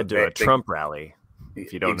and it led to a Trump rally.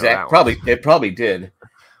 If you don't know that it probably did.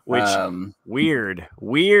 Which weird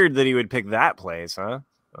that he would pick that place, huh?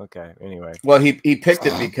 Okay. Anyway, well, he picked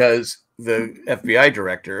it because the FBI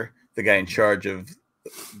director, the guy in charge of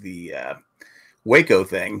the Waco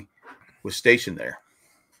thing, was stationed there.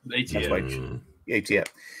 ATF. That's why ATF.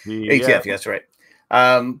 ATF. That's right.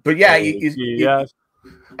 But yeah,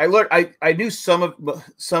 I learned. I knew some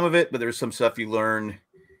of it, but there's some stuff you learn.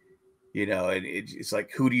 And it's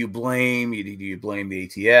like, who do you blame? Do you blame the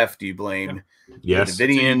ATF? Do you blame the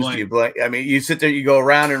Davidians? Do you blame? I mean, you sit there, you go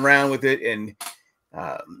around and around with it, and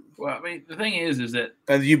well, I mean, the thing is that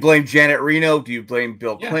do you blame Janet Reno? Do you blame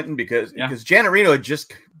Bill Clinton? Because Janet Reno had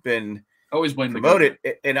just been always blame promoted,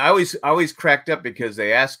 and I always cracked up because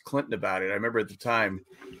they asked Clinton about it. I remember at the time,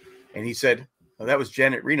 and he said, "Oh, that was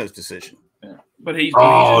Janet Reno's decision." Yeah. But he's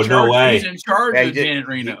no way. He's in charge of Janet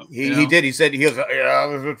Reno. He did. He said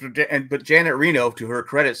but Janet Reno, to her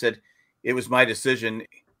credit, said it was my decision.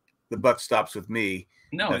 The buck stops with me.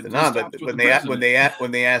 No, but when they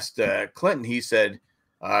asked Clinton, he said,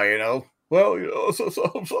 wasn't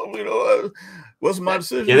my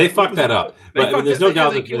decision. Yeah, they fucked that up. But there's no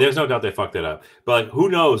doubt they fucked that up. But who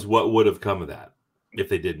knows what would have come of that if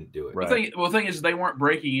they didn't do it. Right. The thing is, they weren't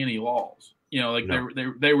breaking any laws.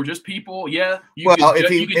 They were just people. Yeah, you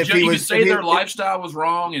could say their lifestyle was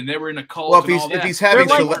wrong and they were in a cult. Well, if he's having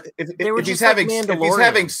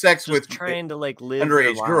sex with trying to live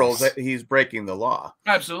underage girls, he's breaking the law.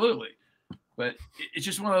 Absolutely, but it's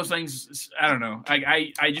just one of those things. I don't know.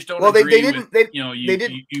 I just don't. Well, agree they didn't.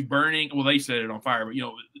 You burning. Well, they set it on fire, but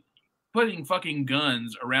putting fucking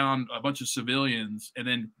guns around a bunch of civilians and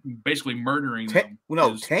then basically murdering them.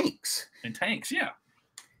 Tanks. And tanks, yeah.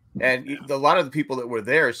 And a lot of the people that were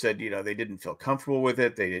there said, they didn't feel comfortable with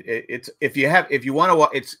it. If you want to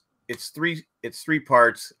watch, it's 3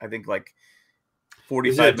 parts. I think like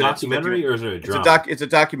 45 Is it a minutes. documentary or is it a drama? It's a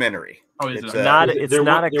documentary. Oh, it's not a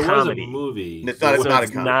comedy. Was a movie. It's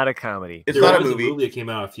not a comedy. It's not a movie that came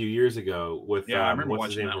out a few years ago with I remember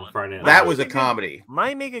what's his name from Friday Night. That was a comedy.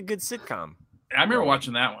 Might make a good sitcom. I remember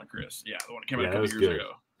watching that one, Chris. Yeah, the one that came out a couple years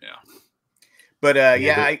ago. Yeah. But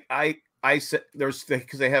I said there's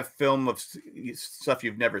because they have film of stuff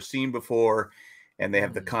you've never seen before, and they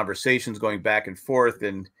have the conversations going back and forth,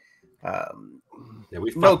 and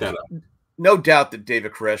we fucked that up. No doubt that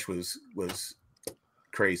David Koresh was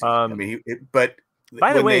crazy. I mean, but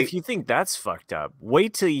by the way, if you think that's fucked up,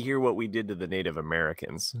 wait till you hear what we did to the Native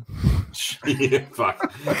Americans. Yeah,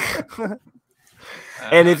 fuck.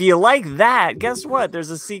 And if you like that, guess what? There's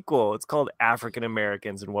a sequel. It's called African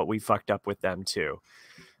Americans and what we fucked up with them too.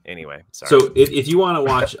 Anyway, sorry. So if you want to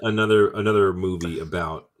watch another movie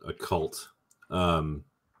about a cult,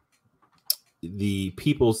 the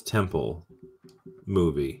People's Temple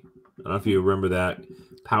movie. I don't know if you remember that.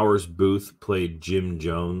 Powers Booth played Jim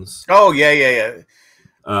Jones. Oh yeah.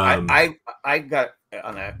 I got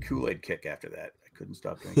on a Kool-Aid kick after that. I couldn't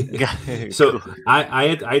stop drinking it. So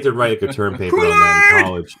I had to write a term paper on that in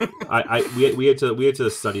college. We had to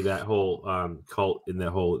study that whole cult in the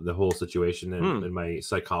whole situation in my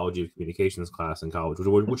psychology of communications class in college,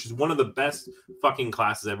 which is one of the best fucking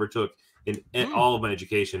classes I ever took in all of my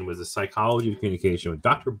education. Was the psychology of communication with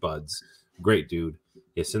Dr. Buds, great dude.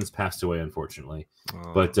 He has since passed away, unfortunately.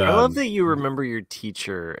 But I love that you remember your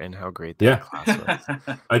teacher and how great that class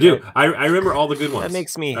was. I do. I remember all the good ones. That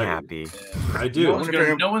makes me happy. I do.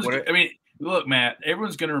 I mean, look, Matt.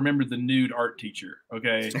 Everyone's going to remember the nude art teacher.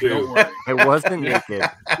 Okay, don't worry. It wasn't naked.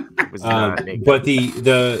 It was not naked. But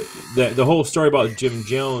the whole story about Jim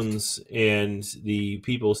Jones and the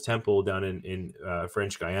People's Temple down in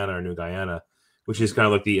French Guiana or New Guyana, which is kind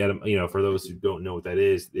of like the, for those who don't know what that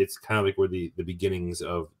is, it's kind of like where the beginnings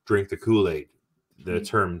of drink the Kool-Aid, the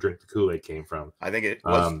term drink the Kool-Aid came from. I think it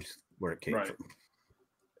was where it came from.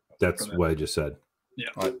 That's what I just said. Yeah.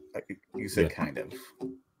 You said kind of.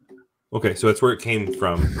 Okay, so that's where it came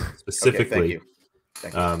from specifically. Okay,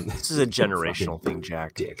 thank you. This is a generational thing,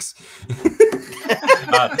 Jack. Dicks.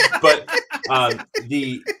 But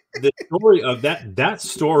the story of that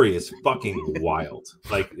story is fucking wild.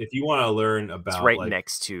 Like, if you want to learn about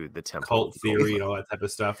next to the temple cult theory and all that type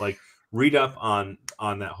of stuff, like read up on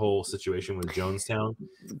that whole situation with Jonestown.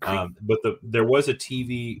 But there was a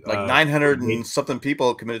TV 900 and something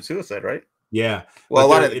people committed suicide, right? Yeah. Well,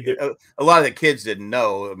 a lot of the kids didn't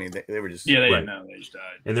know. I mean, they were just they didn't know. They just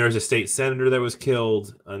died. And there was a state senator that was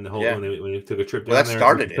killed on the whole when they took a trip down there. That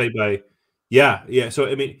started played by. Yeah. So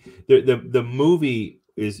I mean, the movie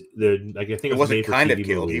is the I think it wasn't kind of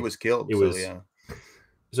killed. Movie. He was killed. It was.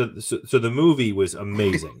 So the movie was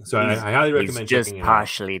amazing. So I highly recommend checking it out. Just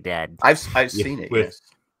partially dead. I've seen it.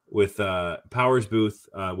 With Powers Booth,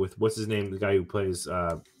 with what's his name, the guy who plays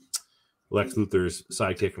Lex Luthor's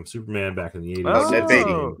sidekick from Superman back in the 80s.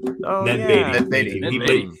 Ned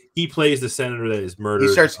Beatty. He plays the senator that is murdered.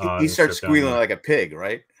 He starts squealing like a pig,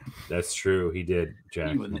 right? That's true. He did,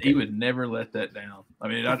 Jack. He would never let that down. I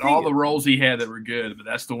mean, all the roles he had that were good, but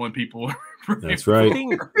that's the one people. That's right.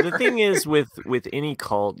 The thing is with any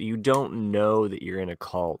cult, you don't know that you're in a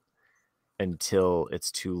cult until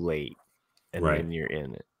it's too late, and then you're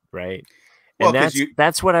in it, right? And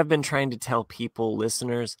that's what I've been trying to tell people,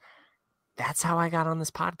 listeners. That's how I got on this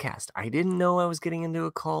podcast. I didn't know I was getting into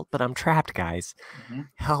a cult, but I'm trapped, guys.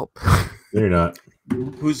 Help. You're not.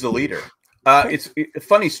 Who's the leader? It's a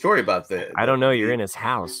funny story about that. I don't know. You're in his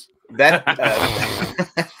house. That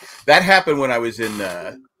that happened when I was in.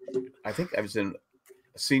 I think I was a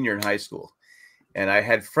senior in high school, and I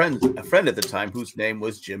had a friend at the time whose name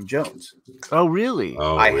was Jim Jones. Oh, really?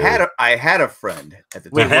 Oh, I had a friend at the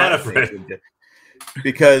time.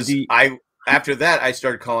 Because after that, I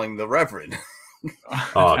started calling the Reverend.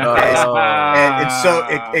 And so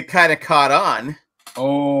it kind of caught on.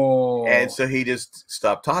 Oh. And so he just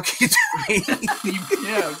stopped talking to me.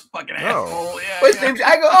 Fucking asshole.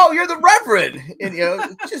 I go, oh, you're the Reverend.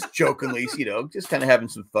 And, just jokingly, just kind of having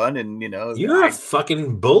some fun. And, You're a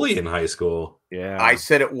fucking bully in high school. Yeah. I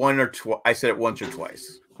said it once or twice.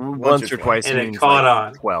 Once or twice. And it caught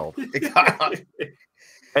on. 12. It caught on.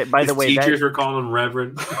 By the way, teachers were calling him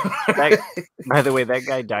Reverend. By the way, that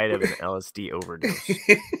guy died of an LSD overdose.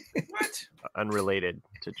 What? Unrelated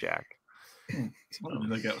to Jack.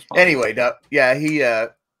 Anyway, he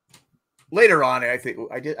later on, I think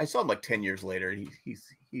I saw him like 10 years later.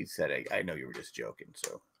 He said, "I know you were just joking."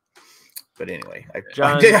 So, but anyway, I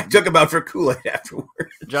took him out for Kool-Aid afterwards.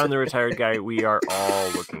 John, the retired guy, we are all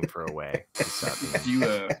looking for a way. Did you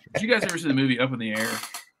guys ever see the movie Up in the Air?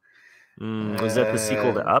 Was that the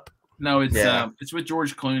sequel to Up? No, it's with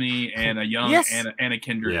George Clooney and a young Anna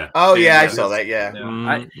Kendrick. Yeah. Oh yeah, I saw that.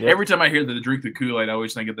 Yeah. Every time I hear the Drink the Kool-Aid, I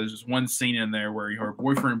always think of there's this one scene in there where her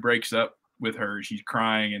boyfriend breaks up with her. She's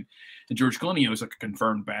crying, and George Clooney was like a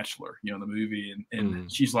confirmed bachelor, in the movie, and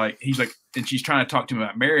he's like, and she's trying to talk to him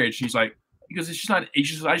about marriage. He's like, because it's just not. I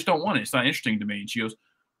just don't want it. It's not interesting to me. And she goes,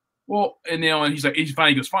 well, and he's like, he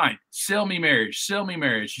goes, fine, sell me marriage.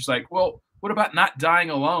 She's like, well, what about not dying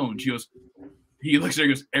alone? She goes. He looks at her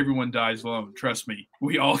and goes, everyone dies alone. Trust me.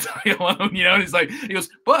 We all die alone. And he's like, he goes,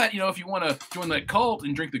 but, if you want to join that cult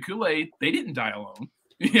and drink the Kool-Aid, they didn't die alone.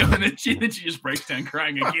 And then she just breaks down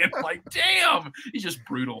crying again. I'm like, damn, he's just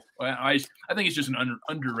brutal. I think it's just an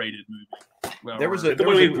underrated movie. Well, there was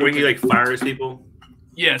when he like fires people.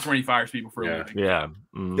 Yeah, it's when he fires people for a living. Yeah.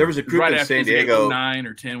 There was a group in San Diego. 9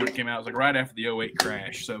 or 10 when it came out. It was like right after the 2008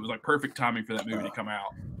 crash. So it was like perfect timing for that movie to come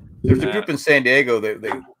out. There's a group in San Diego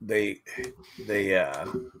that they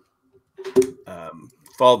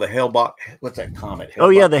follow the Hale-Bopp. What's that comet? Oh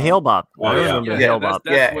yeah, the Hale-Bopp. Oh yeah,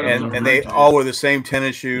 Hale-Bopp. And they all wore the same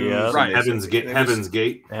tennis shoes. Yeah. Right. Heaven's Gate.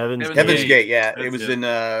 Yeah, it was in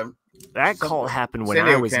that call happened when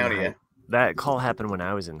I was in that call happened when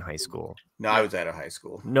I was in high school. No, I was out of high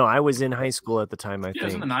school. No, I was in high school at the time. I think it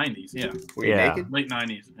was in the 90s. Yeah. Were you naked? Late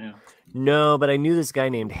 90s. Yeah. No, but I knew this guy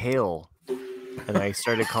named Hale. And I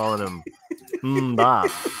started calling him Bob.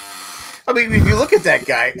 I mean, if you look at that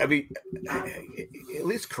guy, I mean, at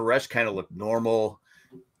least Koresh kind of looked normal.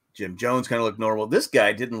 Jim Jones kind of looked normal. This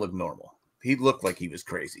guy didn't look normal. He looked like he was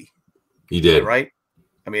crazy. He did. Right?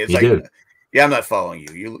 I mean, it's yeah, I'm not following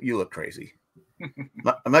you. You look crazy.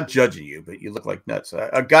 I'm not judging you, but you look like nuts.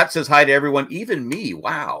 Gott says hi to everyone, even me.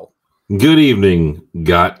 Wow. Good evening,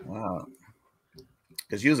 Gott. Wow.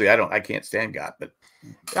 Because usually I can't stand Gott, but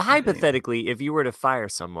hypothetically, if you were to fire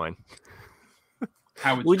someone,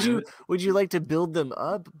 how would you like to build them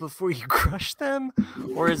up before you crush them,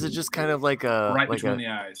 or is it just kind of like a between the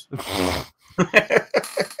eyes?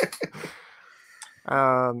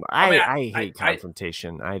 I hate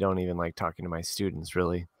confrontation. I don't even like talking to my students.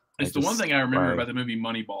 Really, it's the one thing I remember about the movie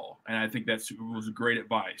Moneyball, and I think was great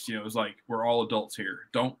advice. It was like, we're all adults here.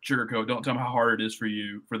 Don't sugarcoat. Don't tell them how hard it is for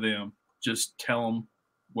them. Just tell them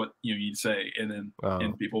what you'd say, and then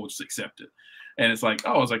and people would just accept it. And it's like,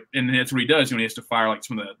 and that's what he does when he has to fire like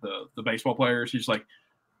some of the baseball players. He's like,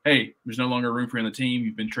 hey, there's no longer room for you on the team.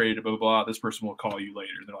 You've been traded, blah, blah, blah. This person will call you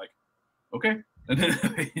later. And they're like, okay. And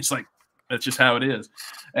then it's like, that's just how it is.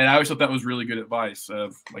 And I always thought that was really good advice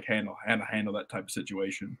of like how to handle that type of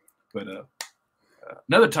situation. But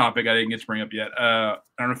another topic I didn't get to bring up yet. I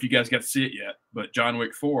don't know if you guys got to see it yet, but John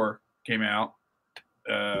Wick 4 came out.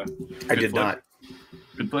 I did not.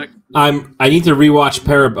 Good flick. I need to rewatch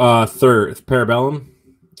Parabellum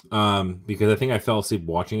because I think I fell asleep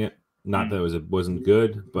watching it. Not that it wasn't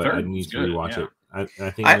good, but I need to rewatch it. I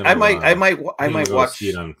think I might watch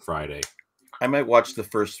it on Friday. I might watch the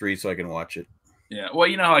first 3 so I can watch it. Yeah, well,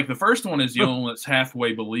 like the first one is the only one that's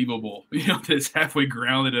halfway believable. That's halfway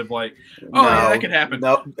grounded of like, that could happen.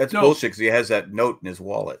 No, that's bullshit because he has that note in his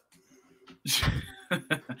wallet.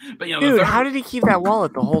 But dude, how did he keep that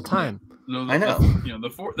wallet the whole time? I know.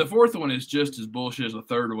 The fourth one is just as bullshit as the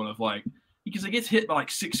third one of like, because he gets hit by like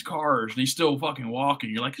 6 cars and he's still fucking walking.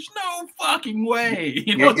 You're like, there's no fucking way.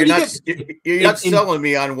 You're not selling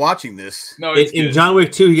me on watching this. No, in John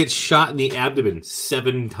Wick 2, he gets shot in the abdomen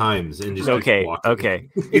 7 times and just okay.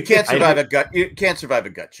 You can't survive a gut. You can't survive a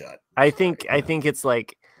gut shot. I think it's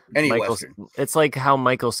like Western. It's like how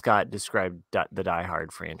Michael Scott described the Die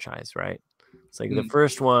Hard franchise, right? It's like the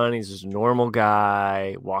first one, he's just a normal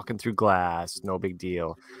guy walking through glass, no big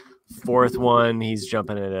deal. Fourth one, he's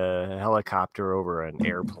jumping in a helicopter over an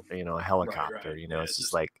airplane, a helicopter. Right. It's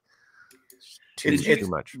just like too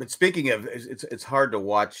much. But speaking of, it's hard to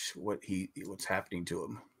watch what's happening to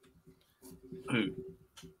him. Who?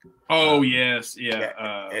 Oh yes,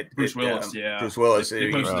 yeah. Bruce Willis, yeah. Bruce Willis. He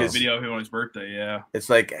posted this video of him on his birthday. Yeah. It's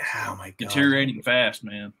like, oh my god, deteriorating fast,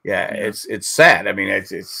 man. Yeah, it's sad. I mean,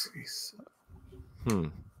 it's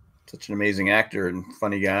such an amazing actor and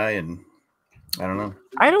funny guy, and I don't know.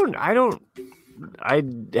 I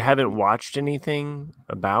haven't watched anything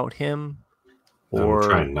about him. I'm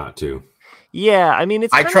trying not to. Yeah, I mean,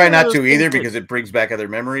 I try not to either because it brings back other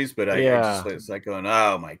memories. But it's like going,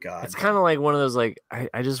 oh my god. It's kind of like one of those like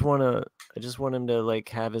I just want him to like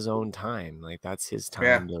have his own time. Like that's his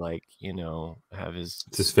time to like have his.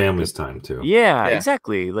 It's his family's time too. Yeah,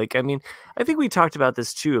 exactly. Like I mean, I think we talked about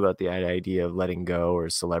this too about the idea of letting go, or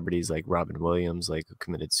celebrities like Robin Williams, like who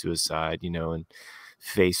committed suicide, and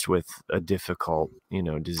faced with a difficult,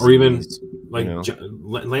 disease. Or even Like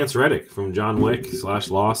Lance Reddick from John Wick /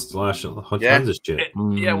 Lost / tons of shit.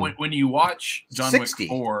 Yeah, when you watch John Wick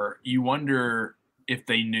 4, you wonder if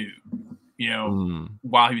they knew,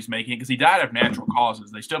 while he was making it, because he died of natural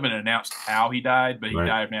causes. They still haven't announced how he died, but he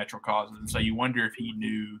died of natural causes, and so you wonder if he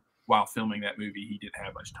knew while filming that movie he didn't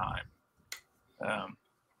have much time.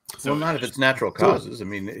 So not if it's natural causes. I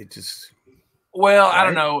mean, it just. Well, I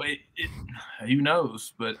don't know. Who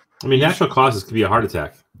knows? But I mean, natural causes could be a heart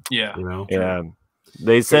attack. Yeah, Yeah.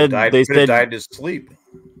 They said died in his sleep.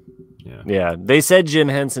 Yeah. They said Jim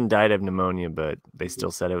Henson died of pneumonia, but they still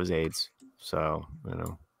said it was AIDS. So I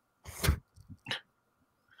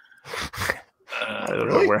don't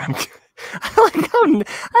know where I'm.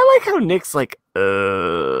 I like how Nick's like.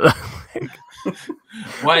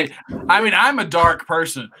 Wait, I mean, I'm a dark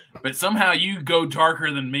person, but somehow you go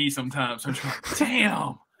darker than me sometimes. I'm just like,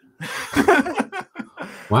 damn.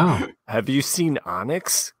 Wow. Have you seen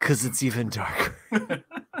Onyx? Because it's even darker.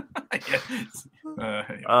 It's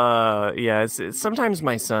sometimes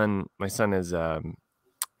my son is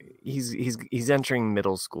he's entering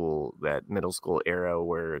middle school, that middle school era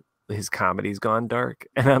where his comedy's gone dark,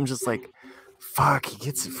 and I'm just like, fuck, he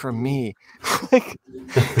gets it from me. Like,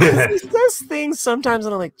 he says things sometimes,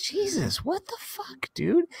 and I'm like, Jesus, what the fuck,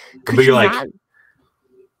 dude? But you're like,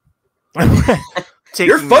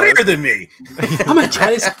 you're funnier than me. I'm gonna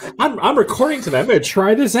try this. I'm recording tonight. I'm gonna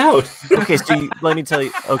try this out. Okay, so let me tell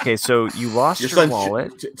you. Okay, so you lost your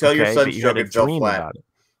wallet. Tell your son's joke it fell flat. About it.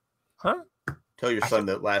 Huh? Tell your son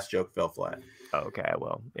that last joke fell flat. Okay,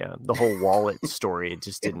 well, yeah, the whole wallet story, it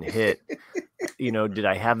just didn't hit.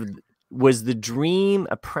 Was the dream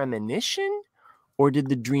a premonition, or did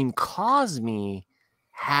the dream cause me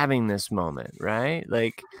having this moment? Right,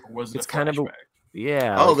 like it's kind of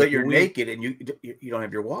that you're naked and you don't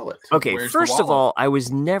have your wallet. Okay, first of all, I was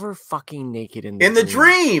never fucking naked in the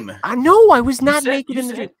dream. I know I was not naked in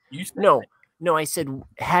the dream. No, I said,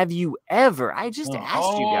 have you ever? I just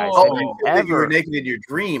asked you guys. Have you ever? You were naked in your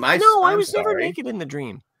dream. I was never naked in the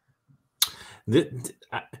dream.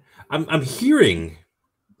 I'm hearing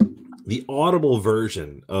the audible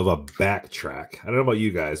version of a backtrack. I don't know about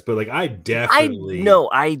you guys, but like I definitely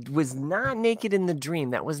I was not naked in the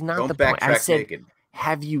dream. That was not the point. I said, naked.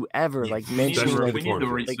 Have you ever mentioned? We need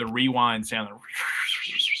the rewind sound.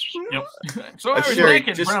 Yep. So I was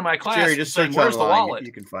naked in front of my class. Sherry, just saying, where's the wallet?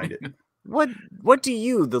 You can find it. What do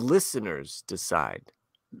you, the listeners, decide?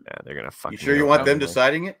 They're gonna fuck. You sure you want them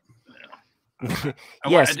deciding it?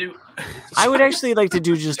 Yes, I do. I would actually like to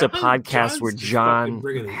do just a podcast where John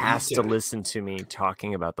has to listen to me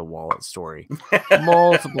talking about the wallet story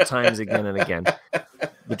multiple times again and again.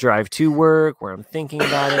 The drive to work, where I'm thinking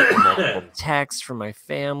about it, multiple texts from my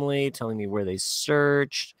family telling me where they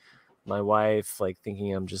searched. My wife,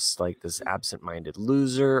 thinking I'm just this absent-minded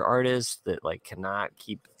loser artist that cannot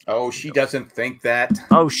keep. Oh, she doesn't think that.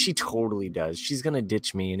 Oh, she totally does. She's gonna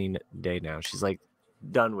ditch me any day now. She's like,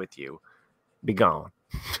 done with you. Be gone.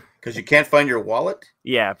 Because you can't find your wallet?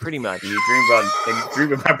 Yeah, pretty much. And you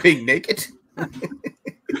dream about being naked?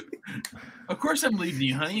 Of course I'm leaving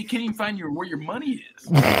you, honey. You can't even find where your money is.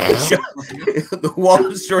 The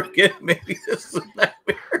wallet story again, maybe this is a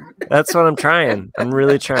nightmare. That's what I'm trying. I'm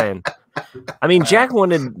really trying. I mean, Jack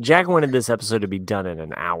wanted this episode to be done in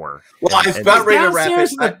an hour. Well, I was about ready to wrap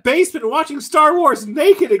it. In the basement watching Star Wars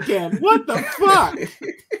naked again. What the fuck?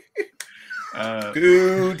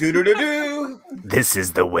 This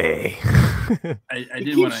is the way. I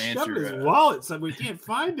did want to answer his wallet somewhere. We can't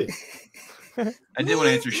find it. I did want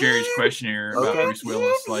to answer Sherry's question here about Bruce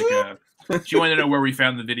Willis. She wanted to know where we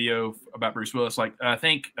found the video about Bruce Willis. I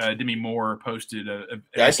think Demi Moore posted an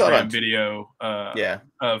Instagram video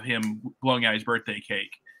of him blowing out his birthday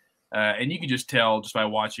cake, and you can just tell just by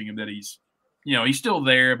watching him that he's still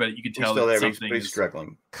there, but you can tell that something he's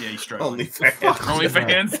struggling. Yeah, he's struggling.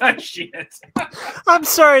 OnlyFans. Shit. I'm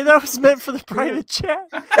sorry, that was meant for the private chat.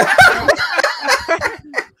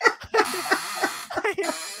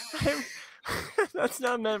 That's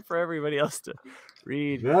not meant for everybody else to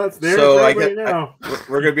read. That's there. So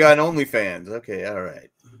we're gonna be on OnlyFans. Okay, all right.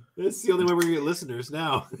 That's the only way we're gonna get listeners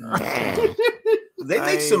now. They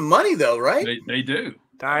make some money though, right? They do.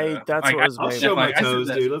 I'll show my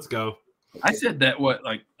toes, dude. Let's go. I said that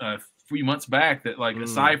a few months back that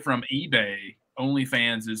aside from eBay,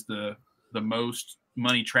 OnlyFans is the most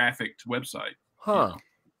money trafficked website. Huh.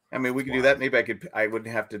 I mean, we could do that. Maybe I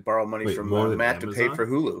wouldn't have to borrow money from Matt to pay for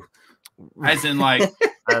Hulu. As in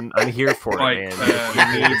I'm here for it, man.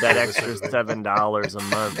 If you need that extra $7 a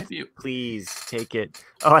month, please take it.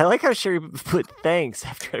 Oh, I like how Sherry put thanks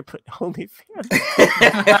after I put OnlyFans.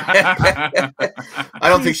 I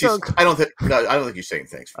don't think you're saying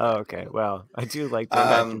thanks. Oh, okay. Well, I do like to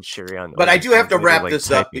imagine Sherry on. But I do have to wrap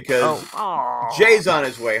this up because Jay's on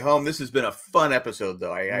his way home. This has been a fun episode,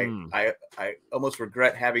 though. I almost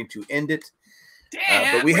regret having to end it.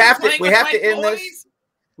 Damn, but we have to end this.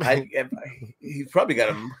 He's probably got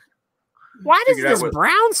him. Why does this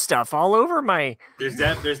brown stuff all over my? There's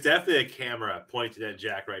definitely a camera pointed at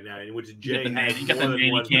Jack right now, in which Jay has got the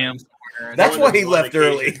nanny cam. That's why he left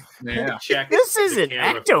early. Yeah. This isn't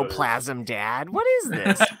ectoplasm, Dad. What is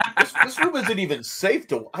this? This room isn't even safe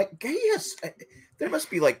to. There must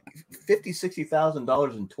be like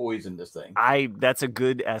 $50,000-$60,000 in toys in this thing. That's a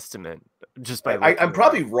good estimate. Just by I'm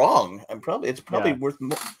probably wrong. It's probably worth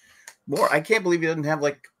more. I can't believe he doesn't have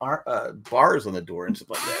like bars on the door and stuff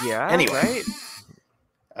like that. Yeah. Anyway,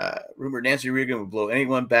 right. Rumor Nancy Reagan would blow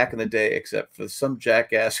anyone back in the day except for some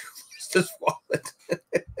jackass who lost his wallet.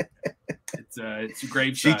 It's a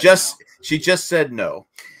graveside. She just said no.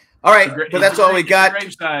 All right, but that's all we got.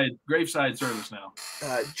 Graveside service now.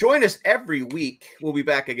 Join us every week. We'll be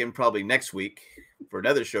back again probably next week for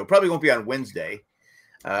another show. Probably won't be on Wednesday.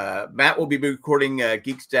 Matt will be recording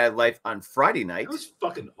Geek's Dad Life on Friday night. That was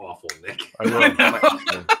fucking awful, Nick. I'm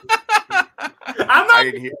not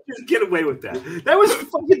just get away with that. That was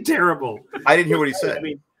fucking terrible. I didn't hear what he said. I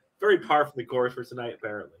mean, very powerfully chorus for tonight,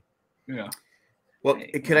 apparently. Yeah. Well,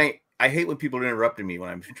 I hate when people are interrupting me when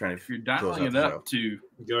I'm trying to. If you're dialing it up to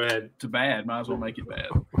go ahead to bad, might as well make it bad.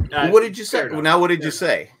 Well, what did you say? Well, now what did you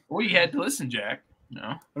say? Well, you had to listen, Jack.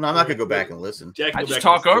 No, I'm not gonna go back and listen. Jack, I just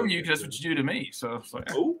talk over you because that's what you do to me. So it's like,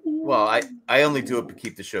 well, I only do it to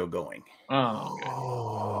keep the show going. Oh, okay.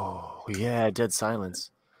 Oh, yeah, dead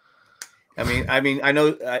silence. I mean, I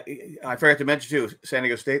know. I forgot to mention too. San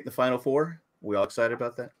Diego State, the Final Four. We all excited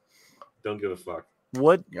about that? Don't give a fuck.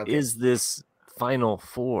 What is this Final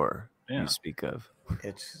Four you speak of?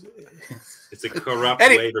 It's a corrupt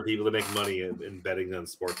way for people to make money in betting on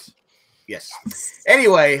sports. Yes.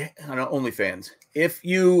 Anyway, on OnlyFans, if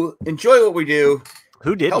you enjoy what we do,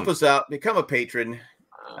 help us out, become a patron.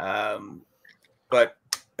 But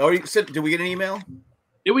did we get an email?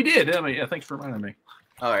 Yeah, we did. Yeah, thanks for reminding me.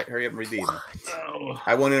 All right, hurry up and read the email.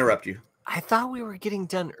 I won't interrupt you. I thought we were getting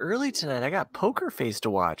done early tonight. I got Poker Face to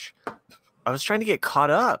watch. I was trying to get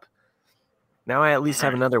caught up. Now I at least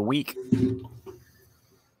have another week.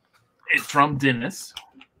 It's from Dennis.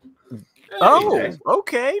 Oh,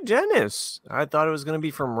 okay, Dennis. I thought it was going to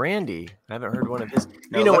be from Randy. I haven't heard one of his.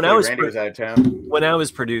 No, when Randy was out of town. When I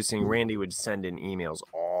was producing, Randy would send in emails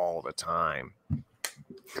all the time.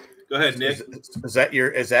 Go ahead, Nick. Is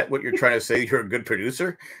that what you're trying to say? You're a good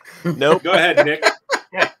producer? Nope. Go ahead, Nick.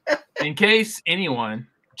 In case anyone,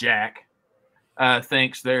 Jack,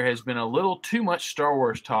 thinks there has been a little too much Star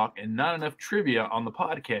Wars talk and not enough trivia on the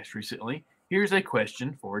podcast recently, here's a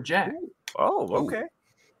question for Jack. Oh, okay.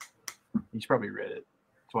 He's probably read it.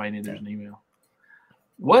 That's why he knew there's an email.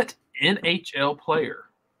 What NHL player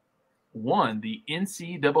won the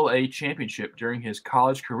NCAA championship during his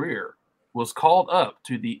college career, was called up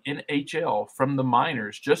to the NHL from the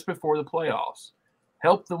minors just before the playoffs,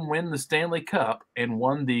 helped them win the Stanley Cup, and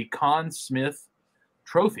won the Conn Smythe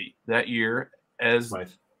Trophy that year as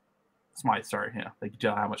Smythe, sorry, yeah, they can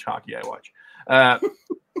tell how much hockey I watch.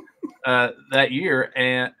 That year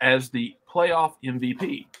and as the playoff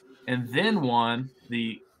MVP, and then won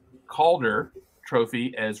the Calder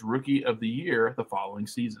Trophy as Rookie of the Year the following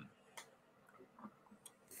season.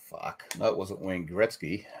 Fuck, that wasn't Wayne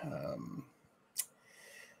Gretzky.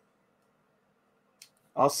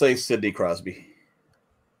 I'll say Sidney Crosby.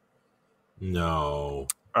 No,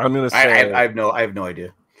 I'm gonna say I have no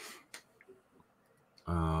idea.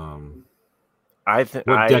 What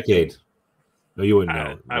decade? No, you wouldn't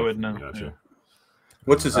know. I would know. Gotcha. Yeah.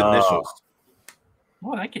 What's his initials?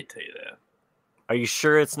 Well, I can't tell you that. Are you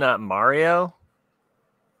sure it's not Mario?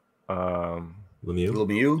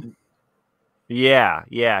 Lemieux?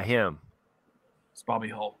 Yeah, him. It's Bobby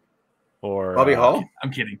Hull. Or Bobby Hull?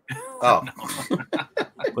 I'm kidding. Oh.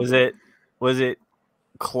 Was it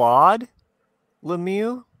Claude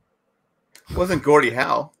Lemieux? It wasn't Gordie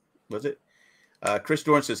Howe, was it? Chris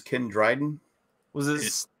Dorn says Ken Dryden. Was it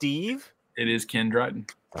Steve? It is Ken Dryden.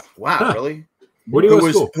 Wow, really?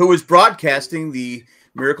 Who was broadcasting the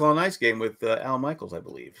Miracle on Ice game with Al Michaels, I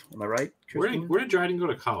believe. Am I right? Where did Dryden go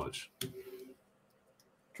to college?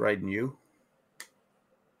 Dryden U.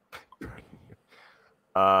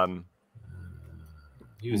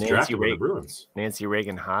 He was drafted by the Bruins. Nancy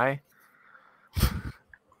Reagan High.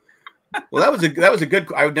 Well, that was a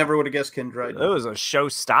good. I never would have guessed Ken Dryden. It was a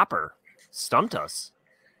showstopper. Stumped us.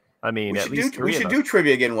 I mean, we should do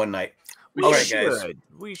trivia again one night. All right, guys.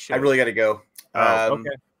 We should. I really got to go. Okay.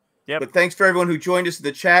 Yep. But thanks for everyone who joined us in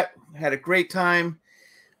the chat. Had a great time.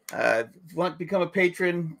 If you want to become a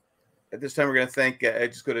patron, at this time we're going to thank.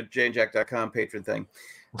 Just go to jayandjack.com patron thing,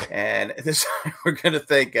 and at this time we're going to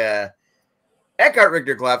thank Eckhart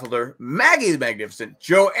Richter Glaffelder, Maggie the Magnificent,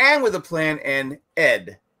 Joanne with a Plan, and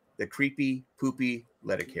Ed, the creepy poopy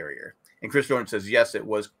letter carrier. And Chris Dorn says, yes, it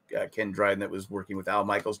was Ken Dryden that was working with Al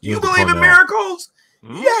Michaels. Do you believe in miracles?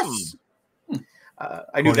 Yes.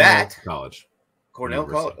 I knew that. Cornell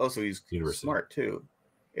College. Oh, so he's smart, too.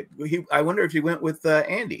 I wonder if he went with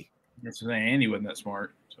Andy. That's Andy wasn't that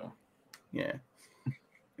smart. So, yeah.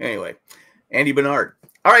 Anyway, Andy Bernard.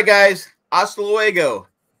 All right, guys. Hasta luego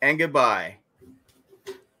and goodbye.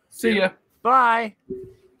 See ya. Bye.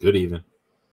 Good evening.